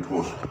intermediate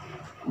host.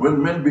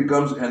 when man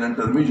becomes an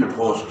intermediate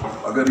host,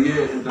 اگر یہ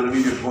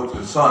انٹرمیڈیٹ ہوسٹ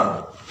انسان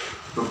ہو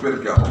تو پھر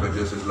کیا ہوگا؟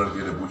 جیسے اس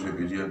لڑکے نے پوچھے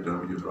کہ جی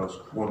انٹرمیڈیٹ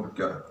ہوسٹ کون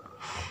کیا ہے,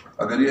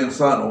 اگر یہ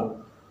انسان ہو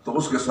تو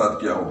اس کے ساتھ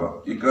کیا ہوگا؟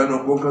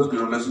 Echinococcus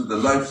granulosus the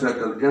life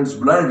cycle ends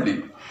blindly.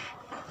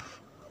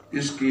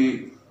 اس کی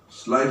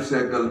لائف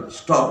سائیکل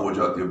سٹاپ ہو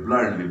جاتی ہے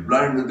بلائنڈلی.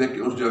 بلائنڈ دیکھ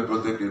کے اس جگہ کو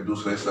دیکھ کے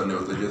دوسرا حصہ نہیں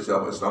ہوتا. جیسے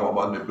آپ اسلام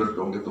آباد میں پھرتے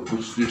ہوں گے تو کچھ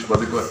اسٹریٹس پر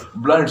دیکھو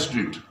بلائنڈ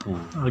اسٹریٹ,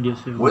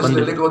 وہ اس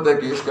لیے لکھا ہوتا ہے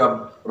کہ اس کا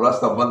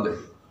راستہ بند ہے.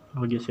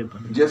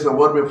 جیسے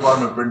ورم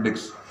فارم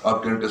اپینڈکس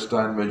آپ کے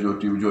انٹسٹائن میں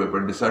جو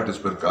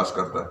اپینڈیسائٹس پر کاز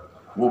کرتا ہے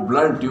وہ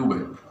بلائنڈ ٹیوب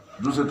ہے,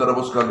 دوسری طرف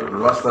اس کا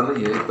راستہ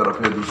نہیں ہے, ایک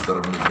طرف ہے دوسری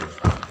طرف نہیں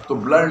ہے. تو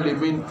بلائنڈلی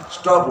مین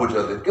سٹاپ ہو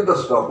جاتے ہیں. کدھر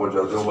سٹاپ ہو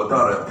جاتے ہیں وہ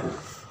بتا رہے ہیں آپ کو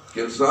کہ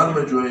انسان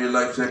میں جو ہے یہ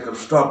لائف سائیکل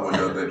سٹاپ ہو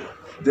جاتے ہیں.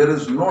 There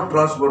is no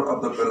transfer of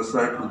the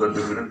parasite to the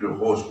definitive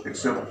host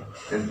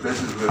except in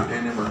cases where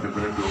animal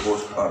definitive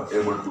hosts are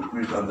able to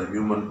feed on the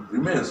human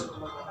remains.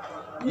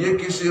 یہ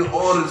کسی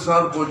اور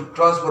انسان کو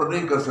ٹرانسفر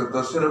نہیں کر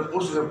سکتا, صرف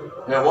اس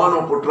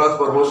حیوانوں کو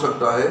ٹرانسفر ہو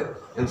سکتا ہے,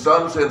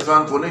 انسان سے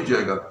انسان کو نہیں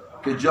جائے گا.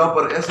 کہ جہاں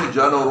پر ایسے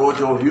جانور ہو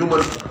جو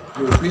ہیومن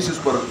پیسز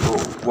پر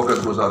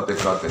وقت گزارتے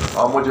کھاتے ہیں.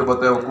 آپ مجھے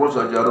بتائیں وہ کون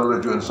سا جانور ہے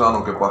جو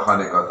انسانوں کے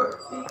پاخانے کھاتا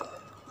ہے؟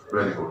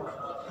 Very good.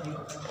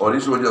 اور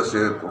اس وجہ سے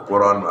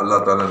قرآن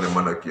اللہ تعالیٰ نے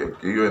منع کیا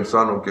کہ یہ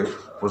انسانوں کے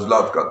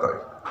فضلات کھاتا ہے.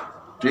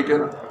 ٹھیک ہے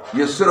نا,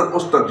 یہ صرف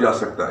اس تک جا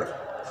سکتا ہے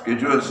کہ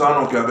جو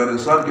انسانوں کے, اگر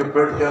انسان کے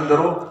پیٹ کے اندر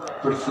ہو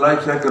پھر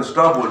لائف سائیکل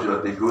سٹاپ ہو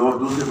جاتی ہے کہ اور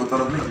دوسرے کو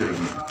طرف نہیں جائے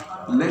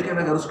گی. لیکن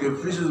اگر اس کے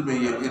فیسز میں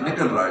یہ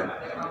نکل رہا ہے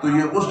تو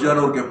یہ اس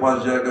جانور کے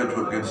پاس جائے گا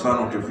جو کہ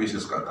انسانوں کے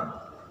فیسز کھاتا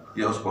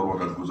ہے یا اس پر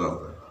وقت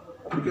گزارتا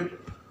ہے. ٹھیک ہے,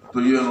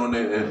 تو یہ انہوں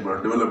نے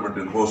ڈیولپمنٹ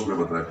ان ہوسٹ میں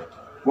بتایا.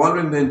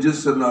 Following the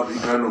ingestion of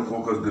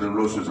Echinococcus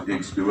granulosus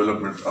eggs,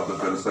 development of the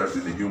parasite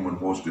in the human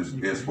host is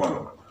as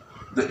follows.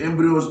 The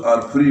embryos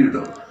are freed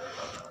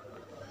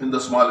in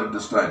the small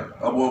intestine.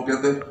 اب وہ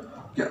کہتے ہیں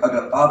کہ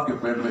اگر آپ کے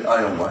پیٹ میں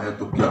آیا ہوا ہے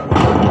تو کیا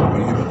ہوتا ہے, وہ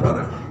یہ بتا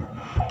رہے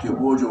ہیں کہ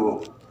وہ جو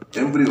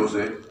ایمبریوز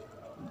ہے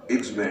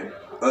ایگز میں,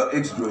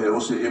 ایگز جو ہے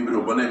اس سے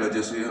ایمبریو بنے گا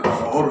جیسے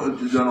اور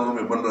جانوروں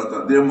میں بن رہا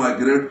تھا. They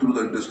migrate through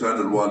the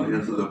intestinal wall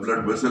into the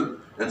blood vessel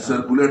and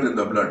circulate in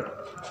the blood.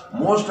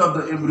 Most of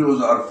the embryos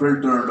are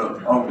filtered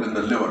out in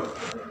the liver.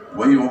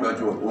 وہی ہوگا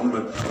جو ان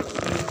میں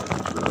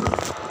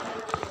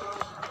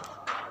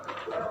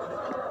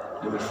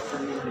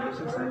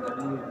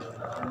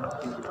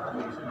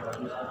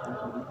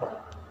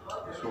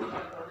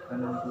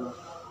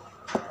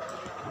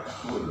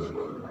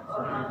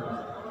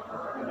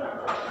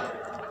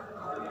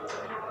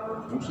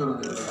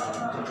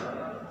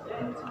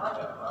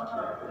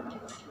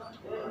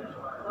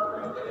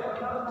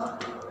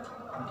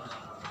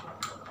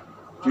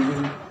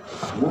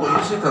وہ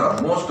اسی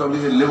طرح موسٹ آف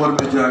لیور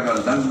میں جائے گا,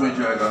 لنگ میں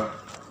جائے گا.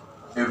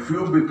 A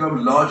few become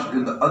lodged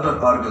in the other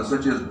organs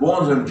such as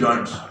bones and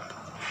joints.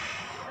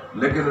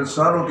 لیکن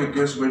انسانوں کے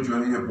کیس میں جو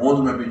ہے یہ بونز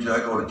میں بھی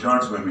جائے گا اور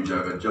جوائنٹس میں بھی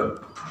جائے گا,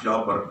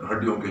 جہاں پر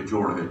ہڈیوں کے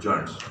جوڑ ہے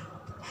جوائنٹس.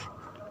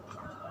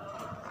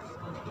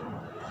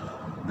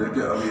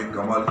 دیکھیں اب یہ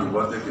کمال کی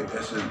بات ہے کہ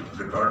ایسے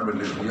ریکارڈ میں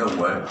لیا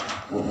ہوا ہے,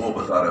 وہ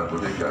بتا رہا ہے.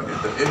 خود کیا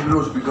کہتے ہیں,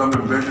 embryos become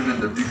embedded in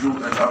the tissue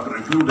and after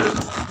a few days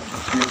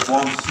they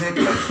form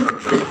snake-like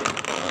structure.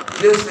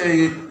 جیسے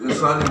یہ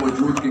انسانی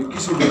وجود کے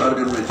کسی بھی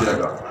آرگن میں جائے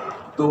گا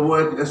تو وہ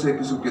ایک ایسے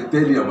قسم کے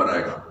تیلیاں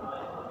بنائے گا,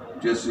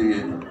 جیسے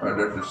یہ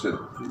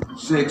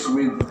سیکس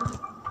مین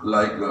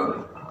لائک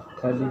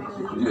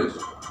یس.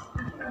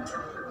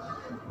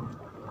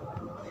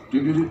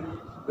 ٹھیک ہے جی,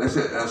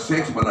 ایسے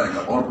سیکس بنائے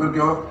گا. اور پھر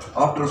کیا ہوگا,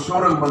 آفٹر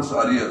سیورل منتھس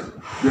اور years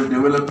they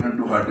develop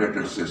into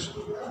hydrated سسٹ.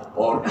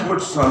 اور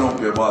کچھ سالوں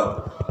کے بعد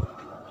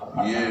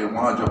یہ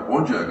وہاں جب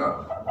پہنچ جائے گا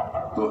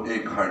تو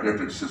ایک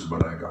ہائڈریٹڈ سسٹ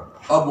بنائے گا.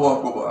 اب وہ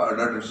آپ کو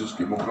ہائڈریٹڈ سسٹ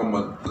کی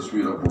مکمل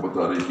تصویر آپ کو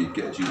بتا رہی ہے کہ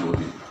کیا چیز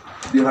ہوتی ہے.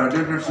 دی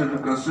hydrated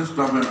cyst consist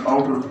of an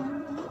outer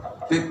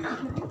thick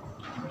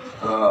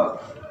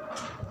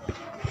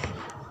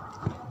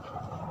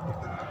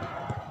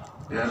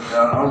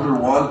an outer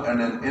wall and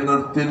an inner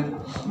thin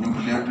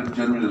nucleated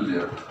germinal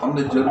layer. ہم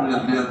نے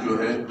germinal layer جو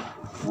ہے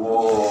وہ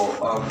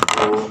آپ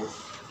کو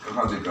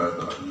کہاں دکھایا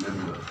تھا,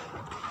 laminar.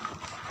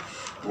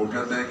 وہ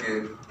کہتے ہیں کہ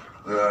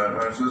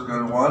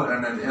wall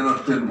and an inner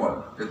thin wall,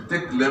 a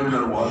thick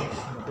laminar wall.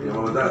 یہ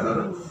میں بتایا تھا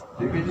نا,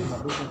 ٹھیک ہے جی,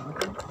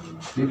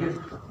 ٹھیک ہے.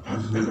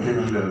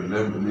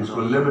 اس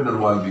کو لیمینر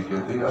وال بھی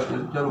کہتے ہیں.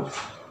 چلو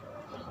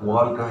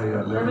وال کا ہے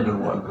یا لیمینر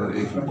وال کا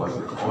ایک ہی بات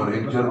ہے. اور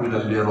ایک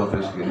جرمینل لیئر ہوتا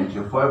ہے اس کے نیچے,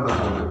 فائبرس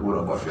ہوتا ہے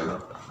پورا باقاعدہ.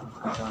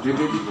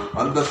 ٹھیک ہے جی,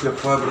 اندر سے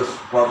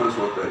فائبرس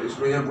ہوتا ہے. اس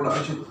میں یہ بڑا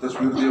اچھی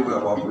تصویر دیے ہوئے,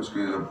 اب آپ اس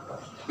کے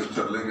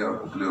پکچر لیں گے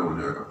آپ کو کلیئر ہو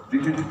جائے گا.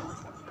 ٹھیک ہے جی.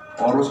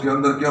 اور اس کے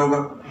اندر کیا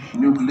ہوگا,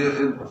 nuclear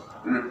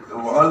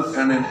wall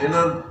and an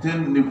inner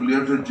thin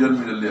نیوکلیٹڈ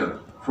جرمینل layer.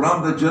 From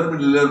the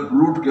جرمینل layer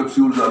broad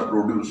capsules are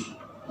produce.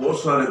 بہت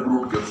سارے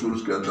بروڈ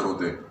کیپسولز کے اندر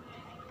ہوتے ہیں.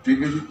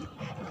 ٹھیک ہے جی,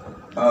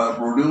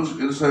 produced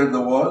inside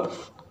the wall.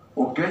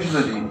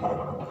 Occasionally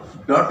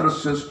daughter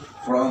cyst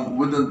from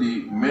within the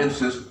main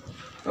cyst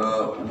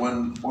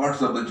when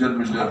parts of the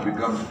germinal layer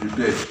become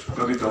detached.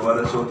 کبھی کبھار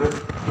ایسا ہوتا ہے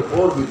کہ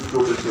اور بھی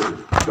چھوٹے سے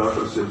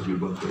daughter cyst بھی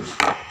بنتے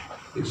ہیں.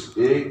 اس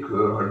ایک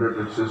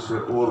ہائڈریٹڈ سسٹ سے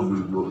اور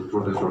بھی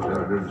چھوٹے چھوٹے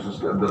ہائڈریٹڈ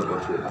سسٹ کے اندر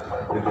بنتے ہیں,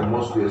 لیکن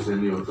موسٹلی ایسے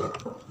نہیں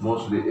ہوتا.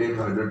 موسٹلی ایک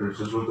ہائڈریٹڈ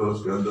سسٹ ہوتا ہے,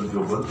 اس کے اندر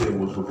جو بنتے ہیں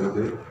وہ اس کو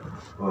کہتے ہیں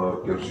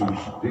کیپسول.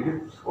 ٹھیک ہے,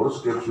 اور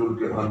اس کیپسول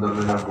کے اندر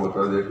میں نے آپ کو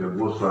بتا دیا کہ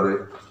بہت سارے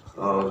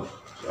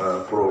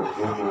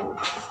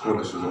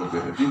پروٹوسکولسس ہوتے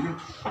ہیں. ٹھیک ہے.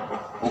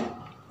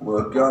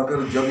 کیا اگر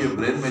جب یہ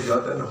برین میں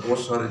جاتا ہے نا, بہت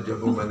سارے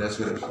جگہوں میں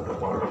ایسے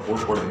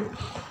رپورٹ پڑھے ہیں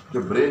کہ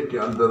برین کے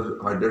اندر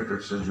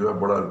ہائیڈریٹڈ سسٹ جو ہے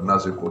بڑا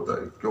نازک ہوتا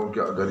ہے, کیونکہ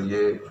اگر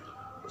یہ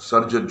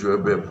سرجن جو ہے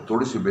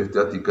تھوڑی سی بے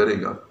احتیاطی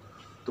کرے گا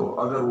تو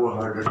اگر وہ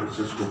ہائیڈریٹڈ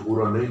سسٹ کو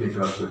پورا نہیں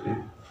نکال سکے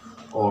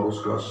اور اس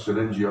کا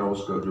سرنج یا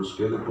اس کا جو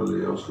اسکیلپل ہے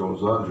یا اس کا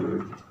اوزار جو ہے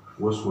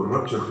وہ اس کو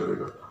رپچر کرے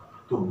گا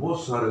تو بہت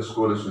سارے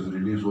اسکولسز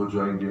ریلیز ہو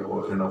جائیں گے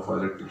اور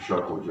انافائلیکٹک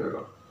شاک ہو جائے گا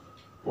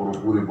اور وہ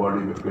پوری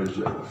باڈی میں پھیل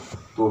جائے گا.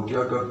 تو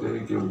کیا کرتے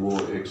ہیں کہ وہ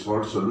ایک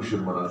سالٹ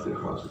سولوشن بناتے ہیں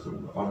خاص قسم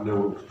کا. ہم نے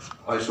وہ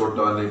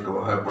آئسوٹانک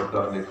اور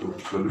ہائپرٹانک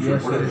سولوشن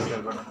پڑھے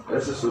ہیں,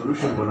 ایسے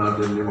سولوشن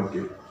بناتے ہیں نمک کے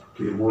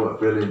کہ وہ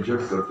پہلے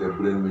انجیکٹ کرتے ہیں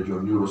برین میں جو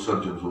نیورو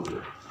سرجنز ہوتے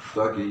ہیں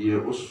تاکہ یہ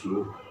اس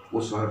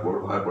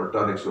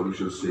ہائپرٹانک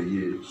سولوشن سے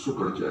یہ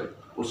سکڑ جائے,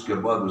 اس کے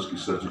بعد اس کی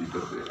سرجری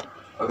کرتے ہیں.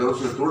 اگر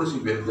اس میں تھوڑی سی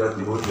بے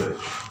احتیاطی ہو جائے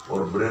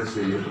اور برین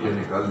سے یہ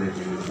نکالنے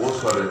کے لیے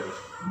بہت سارے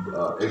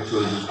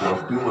ایکچوئل جس کو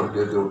آپ ٹیومر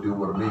کہتے ہو,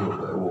 ٹیومر نہیں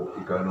ہوتا ہے, وہ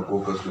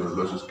ایکائنوکوکس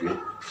گرانولوسس کے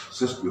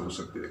سسٹ بھی ہو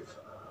سکتے ہیں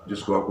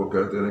جس کو آپ کو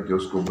کہتے ہیں کہ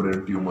اس کو برین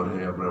ٹیومر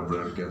ہے یا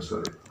برین کینسر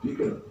ہے.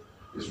 ٹھیک ہے.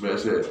 اس میں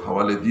ایسے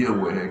حوالے دیے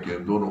ہوئے ہیں کہ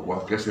دونوں کو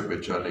آپ کیسے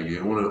پہچانیں گے.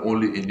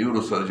 اونلی اے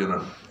نیورو سرجن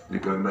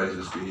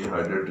ریکگنائزز کہ یہ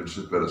ہائیڈریٹڈ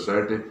سسٹ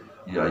پیراسائٹ ہے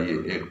یا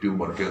یہ ایک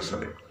ٹیومر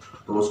کینسر ہے.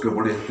 تو اس کے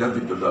بڑے احتیاطی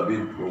تدابیر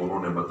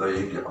انہوں نے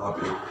بتائی کہ آپ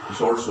ایک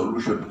سالٹ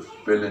سولوشن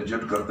پہلے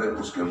انجیکٹ کرتے ہیں,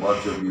 اس کے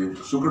بعد جب یہ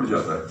سکڑ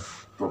جاتا ہے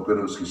تو پھر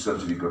اس کی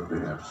سرجری کرتے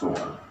ہیں. سو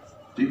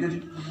ٹھیک ہے جی.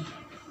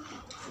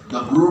 دا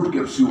بروڈ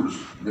کیپسولز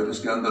جو اس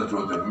کے اندر جو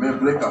ہوتے ہیں میں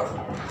break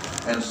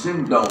of and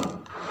sink down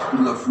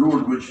to the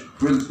fluid وچ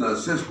فلز دا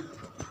سسٹ.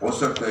 ہو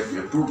سکتا ہے کہ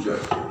یہ ٹوٹ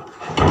جائے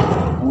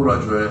پورا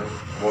جو ہے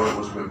اور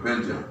اس میں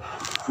پھیل جائے.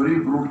 Free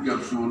broad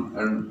capsule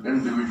and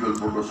individual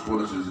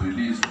پروٹوسکولس is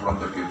release from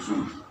the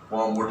capsule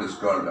form what is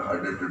called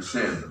hydrated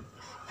send.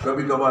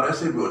 کبھی کبھار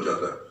ایسے بھی ہو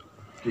جاتا ہے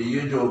کہ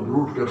یہ جو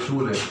بروڈ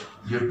کیپسول ہے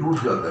یہ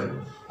ٹوٹ جاتا ہے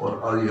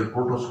اور یہ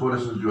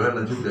پروٹوسکولس جو ہے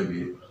نا جتنے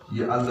بھی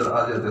یہ اندر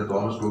آ جاتے ہیں تو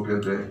ہم اس کو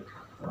کہتے ہیں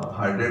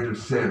ہائیڈریٹڈ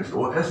سینڈ.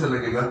 اور ایسے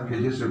لگے گا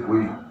کہ جیسے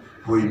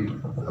کوئی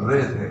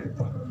ریت ہے.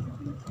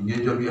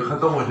 یہ جب یہ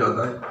ختم ہو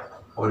جاتا ہے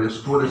اور یہ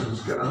اسکولس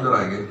اس کے اندر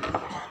آئیں گے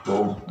تو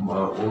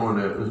انہوں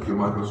نے اس کی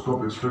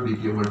مائکروسکوپک اسٹڈی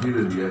کی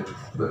مٹیریل دیا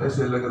ہے تو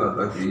ایسے لگ رہا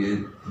تھا کہ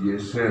یہ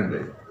سینڈ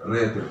ہے,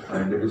 ریت ہے,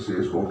 اینڈ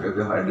اس کو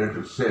کہتے ہیں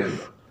ہائیڈریٹڈ سینڈ.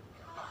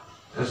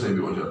 ایسے بھی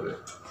ہو جاتے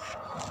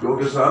ہیں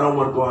کیونکہ سارا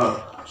عمر تو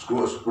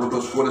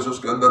پروٹوسکولس اس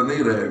کے اندر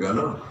نہیں رہے گا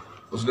نا,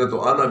 اس نے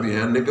تو آنا بھی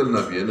ہے نکلنا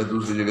بھی ہے نا,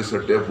 دوسری جگہ سے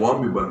ٹیپ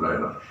وارم بھی بن رہا ہے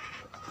نا.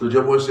 تو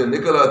جب وہ اس سے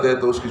نکل آتے ہیں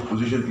تو اس کی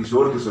پوزیشن کسی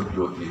اور قسم کی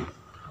ہوتی ہے.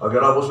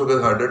 اگر آپ اس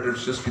وقت ہائیڈریٹڈ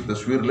سسٹ کی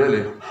تصویر لے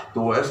لیں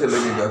تو وہ ایسے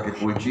لگے گا کہ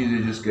کوئی چیز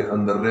ہے جس کے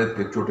اندر ریت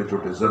کے چھوٹے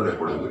چھوٹے ذرے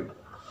پڑے ہوئے,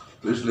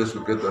 تو اس لیے اس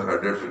کو کہتے ہیں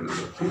ہائیڈریٹڈ.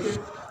 ٹھیک ہے.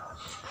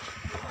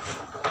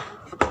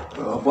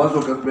 بعض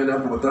وقت میں نے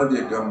آپ کو بتا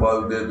دیا کہ ہم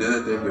بعض دے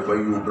دیتے ہیں کہ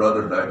بھائی you draw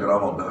the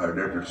diagram of the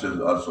hydrated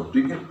cyst also.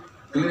 ٹھیک ہے.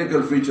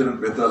 Clinical feature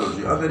and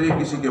pathology. اگر یہ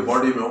کسی کے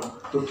باڈی میں ہو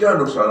تو کیا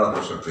نقصانات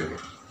ہو سکتے ہیں.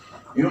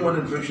 Human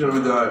infection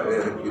with the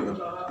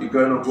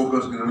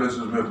Echinococcus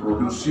granulosus may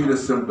produce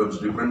serious symptoms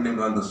depending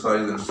on the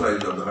size and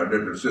size of the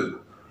hydatid cyst.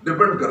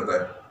 Depend کرتا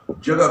ہے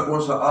جگہ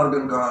کون سا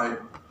آرگن کہاں ہے,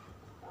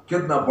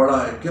 کتنا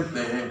بڑا ہے,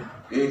 کتنے ہیں,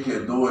 1 ہے,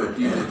 2 ہے,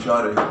 3 ہے,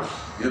 4 ہے,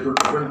 یہ تو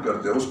ڈپینڈ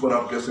کرتے ہیں. اس پر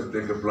آپ کہہ سکتے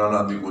ہیں کہ فلانا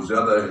آدمی کو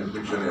زیادہ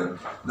انفیکشن ہے.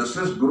 The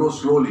cyst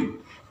grows slowly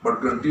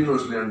but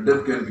continuously and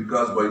death can be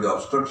caused by the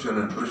obstruction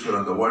and pressure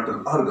on the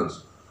vital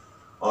organs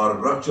or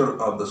rupture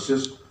of the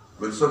cyst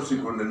with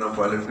subsequent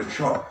anaphylactic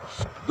shock.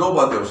 2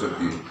 باتیں ہو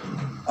سکتی ہیں.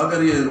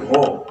 اگر یہ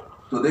ہو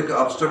تو دیکھیں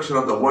obstruction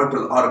of the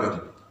vital organ.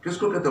 کس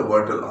کو کہتے ہیں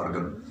وائٹل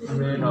آرگن؟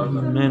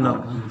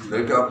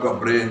 دیکھیں آپ کا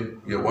برین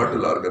یہ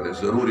وائٹل آرگن ہے,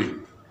 ضروری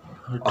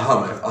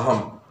اہم ہے, اہم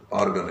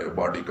آرگن ہے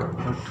باڈی کا.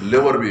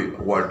 لیور بھی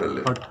وائٹل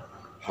ہے,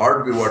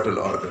 ہارٹ بھی وائٹل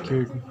آرگن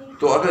ہے.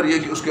 تو اگر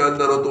یہ اس کے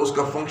اندر ہو تو اس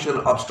کا فنکشن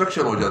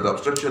obstruction ہو جاتا ہے.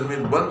 obstruction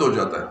مین بند ہو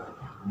جاتا ہے.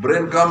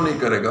 برین کام نہیں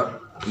کرے گا,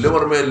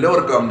 لیور میں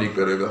لیور کام نہیں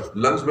کرے گا,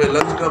 لنگس میں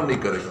لنگس کام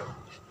نہیں کرے گا.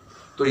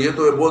 تو یہ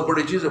تو بہت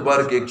بڑی چیز ہے,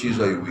 باہر کی ایک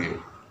چیز آئی ہوئی ہے.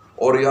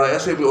 اور یہاں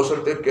ایسے بھی ہو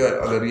سکتے ہیں کہ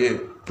اگر یہ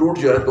ٹوٹ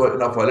جائے تو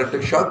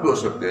انافائلیکٹک شاک بھی ہو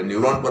سکتے ہیں,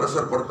 نیورون پر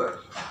اثر پڑتا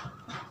ہے.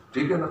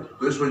 ٹھیک ہے نا.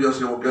 تو اس وجہ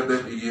سے وہ کہتے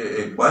ہیں کہ یہ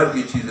ایک باہر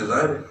کی چیز ہے.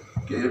 ظاہر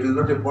ہے کہ it is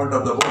not a part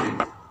of the body.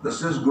 The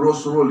cyst grow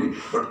slowly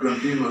but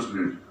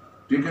continuously.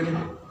 ٹھیک ہے نا.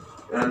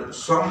 اینڈ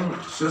سم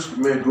سسٹ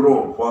میں گرو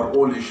for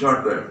only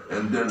short time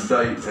and then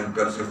die and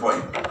کیلسیفائی.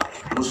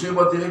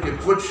 مصیبت یہ ہے کہ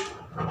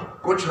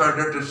کچھ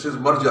ہائیڈریٹڈ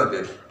سسٹ مر جاتے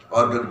ہیں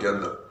آرگن کے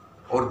اندر,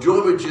 اور جو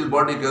بھی چیز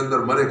باڈی کے اندر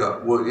مرے گا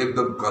وہ ایک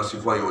دم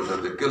کالسیفائی ہو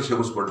جاتے ہیں, کیلشیم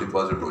اس پر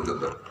ڈپازٹ ہو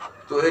جاتا ہے.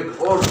 تو ایک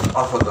اور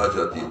آفت آ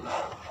جاتی ہے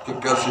کہ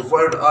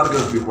کیلسیفائڈ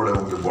آرگن بھی پڑے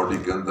ہوں گے باڈی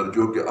کے اندر,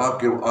 جو کہ آپ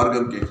کے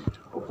آرگن کی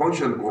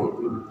فنکشن کو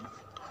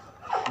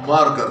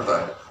مار کرتا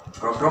ہے,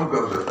 کم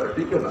کر دیتا ہے.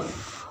 ٹھیک ہے نا.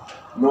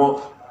 نو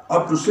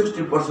up to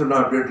 60%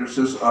 hydatid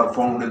cysts are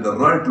found in the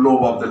right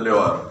lobe of the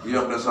liver. یہ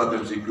اپنے ساتھ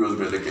MCQs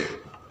میں لکھے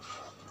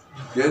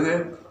کہتے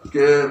ہیں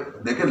کہ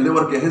دیکھیں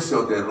لیور کے حصے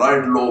ہوتے ہیں,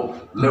 رائٹ لوب,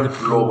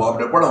 لیفٹ لوب. آپ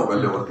نے پڑھا ہوگا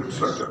لیور کی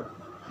اسٹرکچر.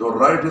 تو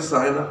رائٹ حصہ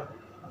ہے نا,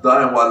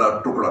 دائیں والا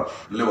ٹکڑا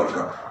لیور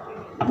کا,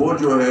 وہ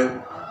جو ہے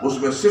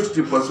اس میں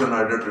 60%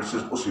 ہائیڈریٹڈ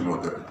سسٹ اسی میں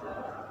ہوتے ہیں.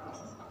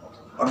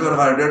 اگر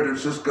ہائیڈریٹڈ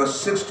سسٹ کا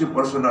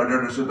 60%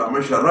 ہائیڈریٹڈ سسٹ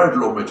ہمیشہ رائٹ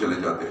لوب میں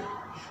چلے جاتے ہیں.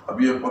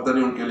 اب یہ پتہ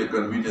نہیں ان کے لیے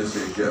کنوینئنس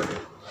ہے کیا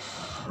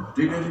ہے.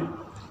 ٹھیک ہے جی.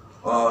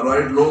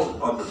 Right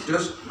lobe of the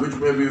chest, which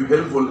may be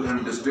helpful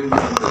in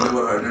distinguishing the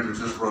liver hydatid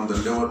cyst from the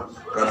liver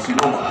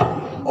carcinoma.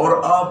 اور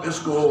آپ اس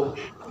کو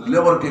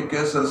لیور کے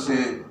کینسر سے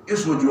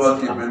اس وجوہات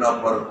کی بنا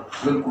پر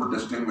بالکل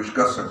ڈسٹنگوش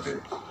کر سکتے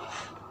ہیں.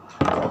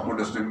 آپ کو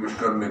ڈسٹنگوش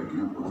کرنے کی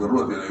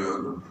ضرورت ہے.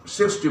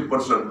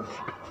 60%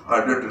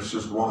 hydatid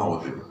cyst وہاں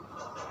ہوتے ہیں.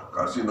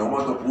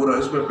 کارسینوما تو پورا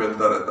اس میں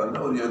پھیلتا رہتا ہے نا,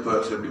 اور یہ تو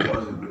ایسے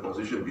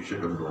ڈپوزیشن کی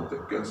شکل میں ہوتے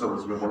ہیں. کینسر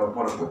اس میں بڑا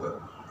فرق ہوتا ہے.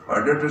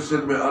 hydatid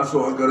cyst میں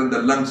also occur in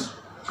the lungs.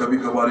 کبھی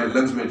کبھار یہ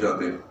لنگز میں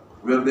جاتے ہیں,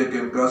 where they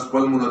can cause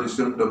pulmonary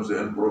symptoms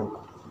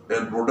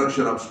and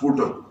production of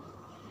sputum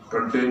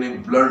containing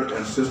blood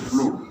and cyst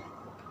fluid.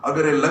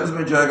 اگر یہ لنگز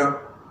میں جائے گا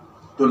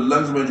تو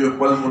لنگز میں جو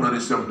پلمونری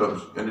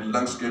سمپٹمز یعنی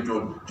لنگز کے جو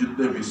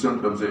جتنے بھی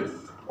سمپٹمز ہیں,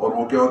 اور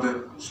وہ کیا ہوتے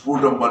ہیں,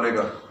 سپوٹم بنے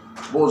گا,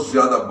 بہت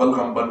زیادہ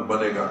بلغم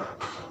بنے گا.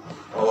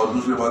 اور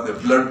دوسری بات ہے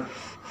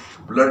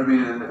بلڈ بھی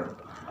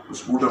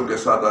سپوٹم کے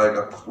ساتھ آئے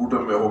گا,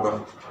 سپوٹم میں ہوگا,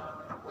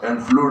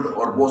 اینڈ فلوئڈ,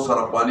 اور بہت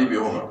سارا پانی بھی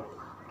ہوگا.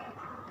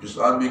 جس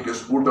آدمی کے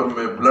سپوٹم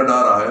میں بلڈ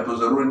آ رہا ہے تو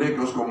ضروری نہیں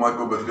کہ اس کو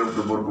مائکوبیکٹریم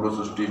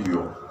ٹیوبرکلوسس ٹی بی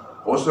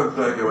ہو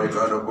سکتا ہے کہ وہ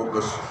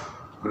ایکینوکوکس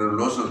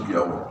گرینولوسس کیا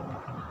ہوا.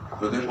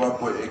 تو دیکھو آپ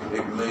کو ایک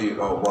نئی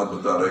بات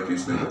بتا رہا ہے کہ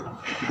اس نے,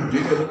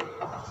 ٹھیک ہے.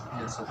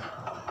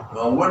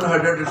 When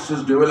hydatid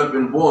cyst develop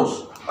in bones,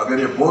 اگر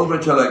یہ بون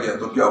میں چلا گیا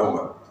تو کیا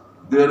ہوگا,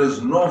 there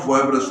is no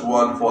fibrous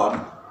wall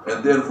formed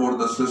and therefore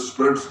the cyst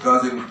spreads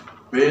causing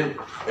pain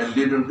and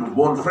leading to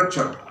bone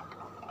fracture.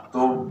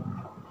 تو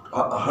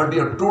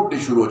ہڈیاں ٹوٹنی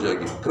شروع ہو جائے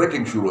گی,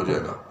 کریکنگ شروع ہو جائے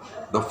گا.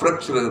 دا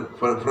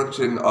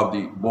فریکچرنگ آف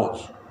دی بونس.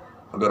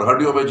 اگر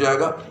ہڈیوں میں جائے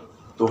گا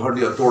تو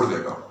ہڈیاں توڑ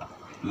دے گا.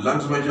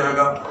 لنگز میں جائے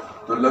گا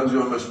تو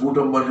لنگزوں میں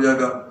سپوٹم بن جائے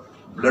گا,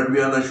 بلڈ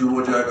بھی آنا شروع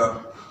ہو جائے گا,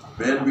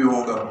 پین بھی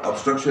ہوگا,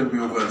 obstruction بھی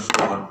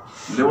ہوگا,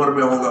 لیور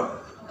میں ہوگا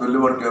تو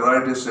لیور کے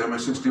رائٹ حصے میں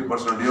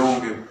 60% یہ ہوں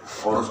گے,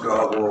 اور اس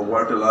کا وہ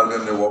وائٹل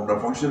آرگن ہے وہ اپنا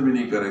فنکشن بھی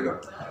نہیں کرے گا.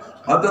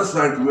 Other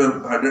side where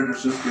hydatid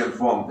cyst can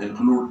form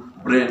include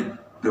brain,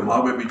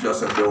 دماغ میں بھی جا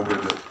سکتے ہو گئے,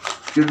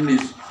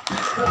 کڈنیز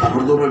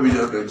گردوں میں بھی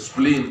جا سکتے,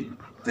 اسپلین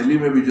تھیلی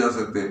میں بھی جا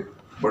سکتے.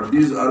 But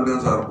these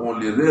organs are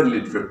only rarely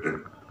infected.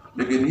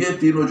 لیکن یہ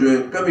تینوں جو ہے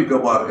کبھی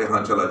کبھار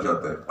یہاں چلا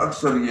جاتا ہے.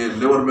 اکثر یہ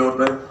لیور میں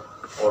ہوتا ہے,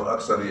 اور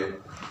اکثر یہ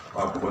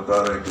آپ کو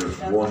بتا رہے ہیں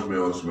کہ بونز میں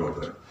اور اس میں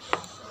ہوتا ہے.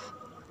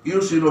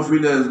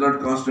 Eosinophilia is not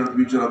constant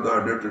feature of the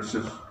hydatid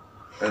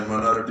cyst and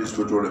minorities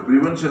کو چھوڑے.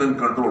 Prevention and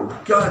control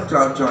کیا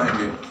چاہیں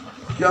گے,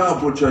 کیا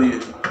آپ کو چاہیے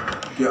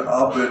کہ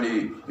آپ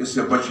یعنی اس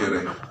سے بچے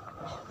رہیں.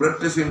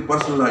 پریکٹسنگ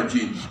پرسنل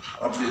ہائیجین,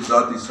 اپنی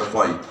ذاتی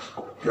صفائی,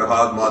 کہ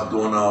ہاتھ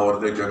دھونا, اور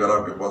دیکھیں اگر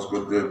آپ کے پاس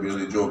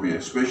کتے جو بھی ہے,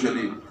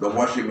 especially the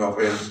washing of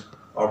hands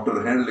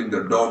after handling the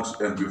dogs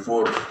and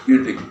before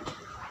eating.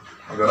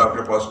 اگر آپ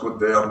کے پاس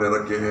کتے آپ نے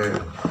رکھے ہیں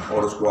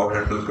اور اس کو آپ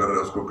ہینڈل کر رہے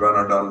ہیں, اس کو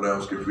کھانا ڈال رہے ہیں,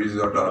 اس کے فیس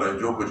ہٹا رہے ہیں,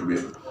 جو کچھ بھی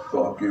ہے,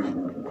 تو آپ کی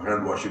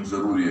ہینڈ واشنگ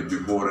ضروری ہے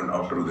before and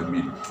after the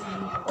mile.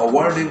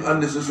 Avoiding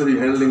unnecessary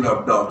handling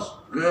of dogs,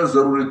 غیر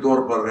ضروری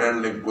طور پر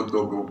ہینڈلنگ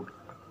کتوں کو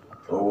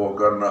وہ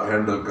کرنا,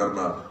 ہینڈل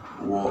کرنا,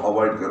 وہ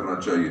اوائڈ کرنا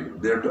چاہیے.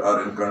 That are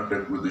in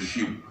contact with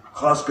shape,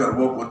 خاص کر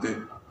وہ کتے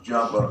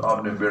جہاں پر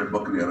آپ نے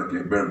بکریاں رکھے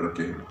ہیں, بیل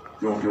رکھے ہیں,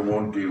 کیونکہ وہ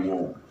ان کی وہ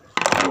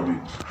بھی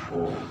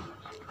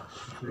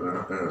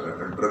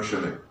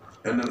انٹریکشن ہے.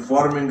 And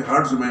informing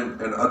ہارڈسمین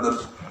and others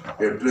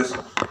at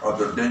risk of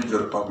the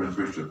danger of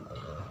infection.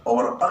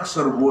 اور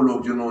اکثر وہ لوگ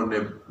جنہوں نے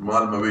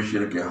مال مویشی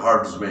رکھے,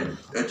 ہارڈسمین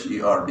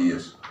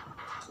HERDS,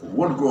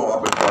 ان کو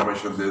آپ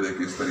انفارمیشن دے دیں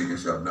کہ اس طریقے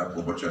سے اپنے آپ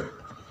کو بچائیں.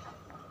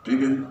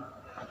 ٹھیک ہے.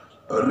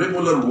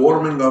 Regular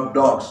warming of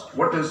dogs.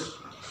 What is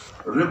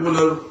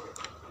regular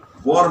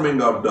warming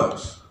of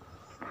dogs?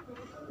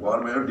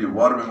 Warming,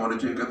 deworming ہونی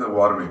چاہیے. کہتے ہیں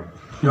warming,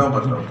 کیا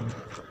مطلب؟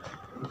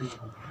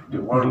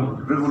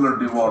 Regular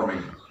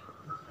deworming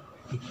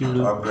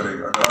آپ کرے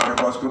گا. اگر آپ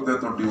کے پاس کتے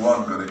تو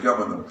ڈیوارم کرے, کیا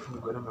مطلب؟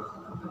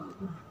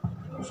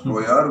 اس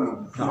کو یار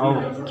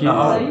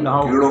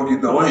کیڑوں کی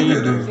دوائی دے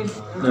دیں.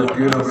 جو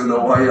کیڑوں کی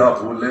دوائی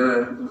آپ وہ لے رہے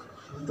ہیں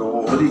تو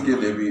وہ انہی کے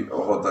لیے بھی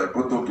ہوتا ہے,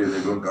 کتوں کے لیے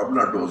بھی ان کا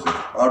اپنا ڈوز ہے.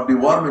 آپ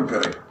ڈیوارمنگ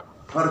کریں,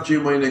 ہر 6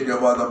 مہینے کے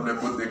بعد اپنے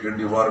کتے کے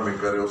ڈیوارمنگ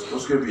کریں,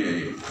 اس کے بھی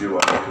یہی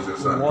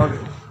ڈیوارمنگ.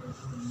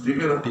 ٹھیک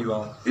ہے نا.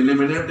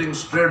 ایلیمینیٹنگ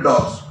اسٹرے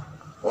ڈاگس,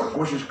 اور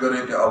کوشش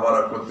کریں کہ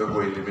آوارہ کتے کو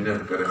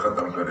ایلیمینیٹ کرے,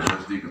 ختم کرے,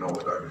 نزدیک نہ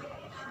ہوتا ہے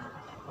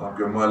آپ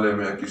کے محلے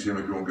میں کسی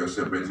میں, کیونکہ اس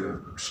سے بھیجے.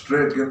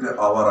 اسٹرے کہتے ہیں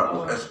آوارہ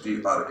کو,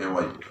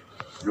 STRAY,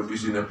 جو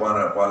کسی نے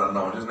پالا نہ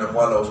ہو, جس نے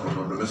پالا اس کو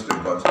تو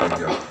ڈومیسٹک ڈاگس لے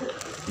گیا.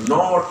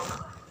 Not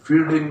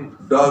feeding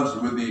dogs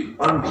with the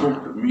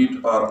uncooked meat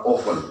or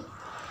offal.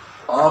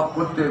 آپ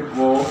کتے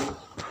کو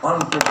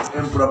uncooked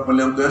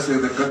improperly, ہم تو ایسے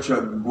کچا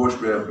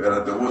گوشت پہ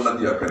رہتے وہ نہ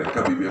دیا کریں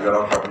کبھی بھی, اگر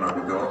آپ اپنا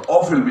کتے, اور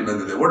offal بھی نہ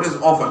دے دیں. What is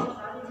offal?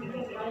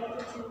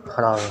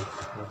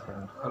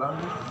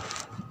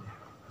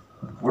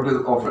 What is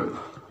offal?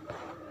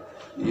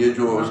 یہ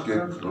جو اس کے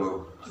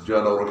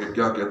جانوروں کے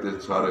کیا کہتے ہیں,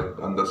 سارے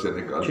اندر سے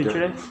نکال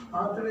کے,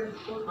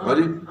 ہاں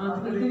جی,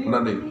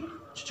 نہیں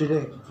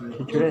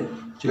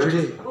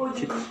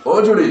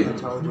Ojudi.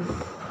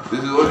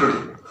 This is ojudi.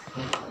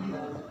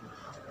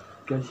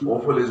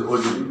 Offal is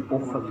ojudi.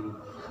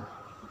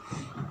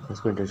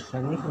 इसको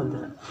इंटरेस्टिंग नहीं बोलता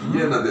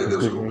ये ना दे दे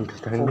उसको,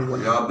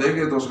 ये आप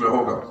देंगे तो उसमें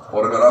होगा।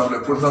 और अगर आपने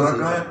कुत्ता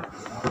रखा है,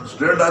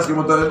 स्ट्रेट डाइस के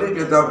मुताबिक नहीं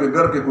कहते आपके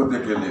घर के कुत्ते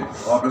के लिए,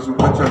 आप इसको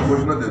कच्चा कुछ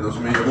ना दे दो,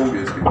 उसमें ये होंगे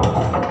इसके।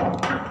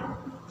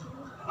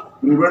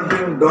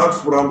 Preventing dogs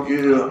from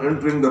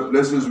entering the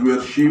places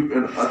where sheep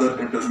and other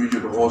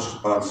intermediate hosts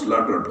are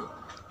slaughtered.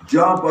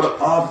 जहाँ पर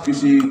आप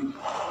किसी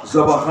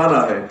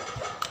ज़बाख़ाना है,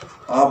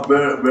 आप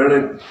भेड़े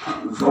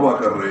ज़बा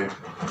कर रहे हैं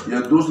या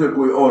दूसरे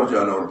कोई और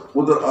जानवर,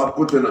 उधर आप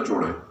कुत्ते न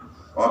छोड़ें,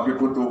 आपके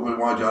कुत्तों को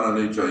वहाँ जाना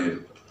नहीं चाहिए।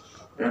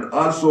 And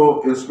also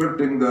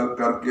inspecting the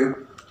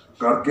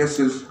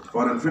carcasses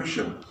for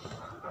infection.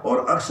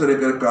 और अक्सर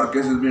एक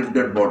carcasses mean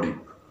dead body,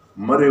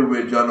 मरे हुए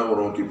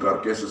जानवरों की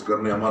carcasses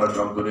करने हमारा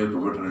काम तो नहीं, तो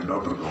वेटरनरी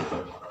डॉक्टर का होता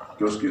है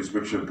कि उसकी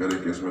इंस्पेक्शन करे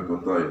कि इसमें तो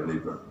था या नहीं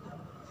था।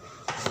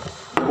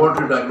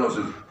 Laboratory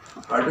diagnosis.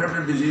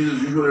 Hydatid disease is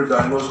usually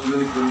diagnosed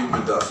clinically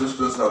with the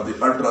assistance of the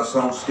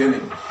ultrasound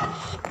scanning.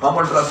 हम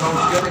अल्ट्रासाउंड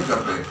स्कैनिंग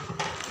करते हैं,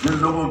 जिन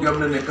लोगों के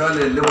हमने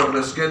निकाले लिवर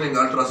में स्कैनिंग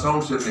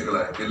अल्ट्रासाउंड से निकला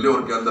है कि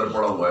लिवर के अंदर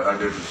पड़ा हुआ है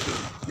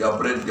हाइड्रेटेड या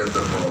ब्रेन के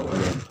अंदर पड़ा हुआ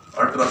है,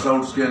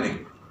 अल्ट्रासाउंड स्कैनिंग।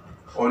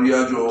 और या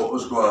जो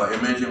उसको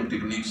इमेजिंग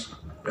टेक्निक्स,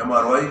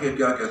 MRI के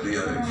क्या कहते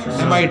हैं,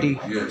 MIT,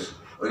 यस,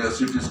 और या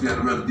CT scan,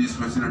 well these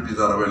facilities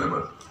are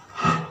available.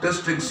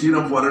 Testing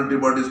serum for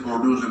antibodies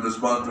produced in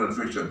response to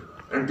infection.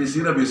 Anti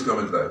serum भी इसका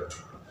मिलता है,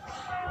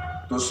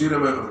 तो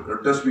सीरम में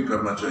टेस्ट भी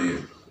करना चाहिए।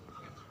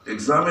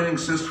 Examining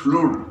cyst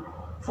fluid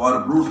for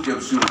brood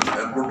capsule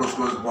and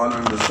protoscopes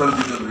following the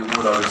surgical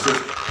removal of a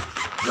cyst.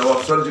 जब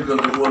आप सर्जिकल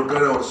रिमूवल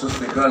करें और सिस्ट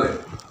निकालें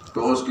तो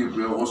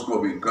उसको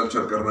भी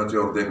कल्चर करना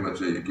चाहिए और देखना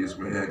चाहिए कि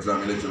इसमें है,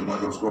 एग्जामिनेशन,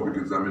 माइक्रोस्कोपिक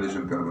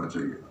एग्जामिनेशन करना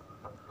चाहिए।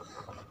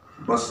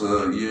 बस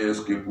ये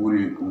इसकी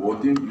पूरी वो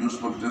थी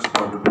useful test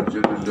for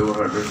differentiated liver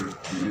hydrated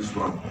disease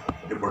from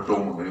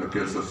हेपाटोमा या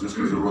कैंसर,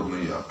 जिसकी जरूरत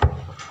नहीं है आपको,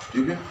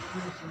 ठीक है।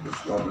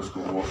 आप इसको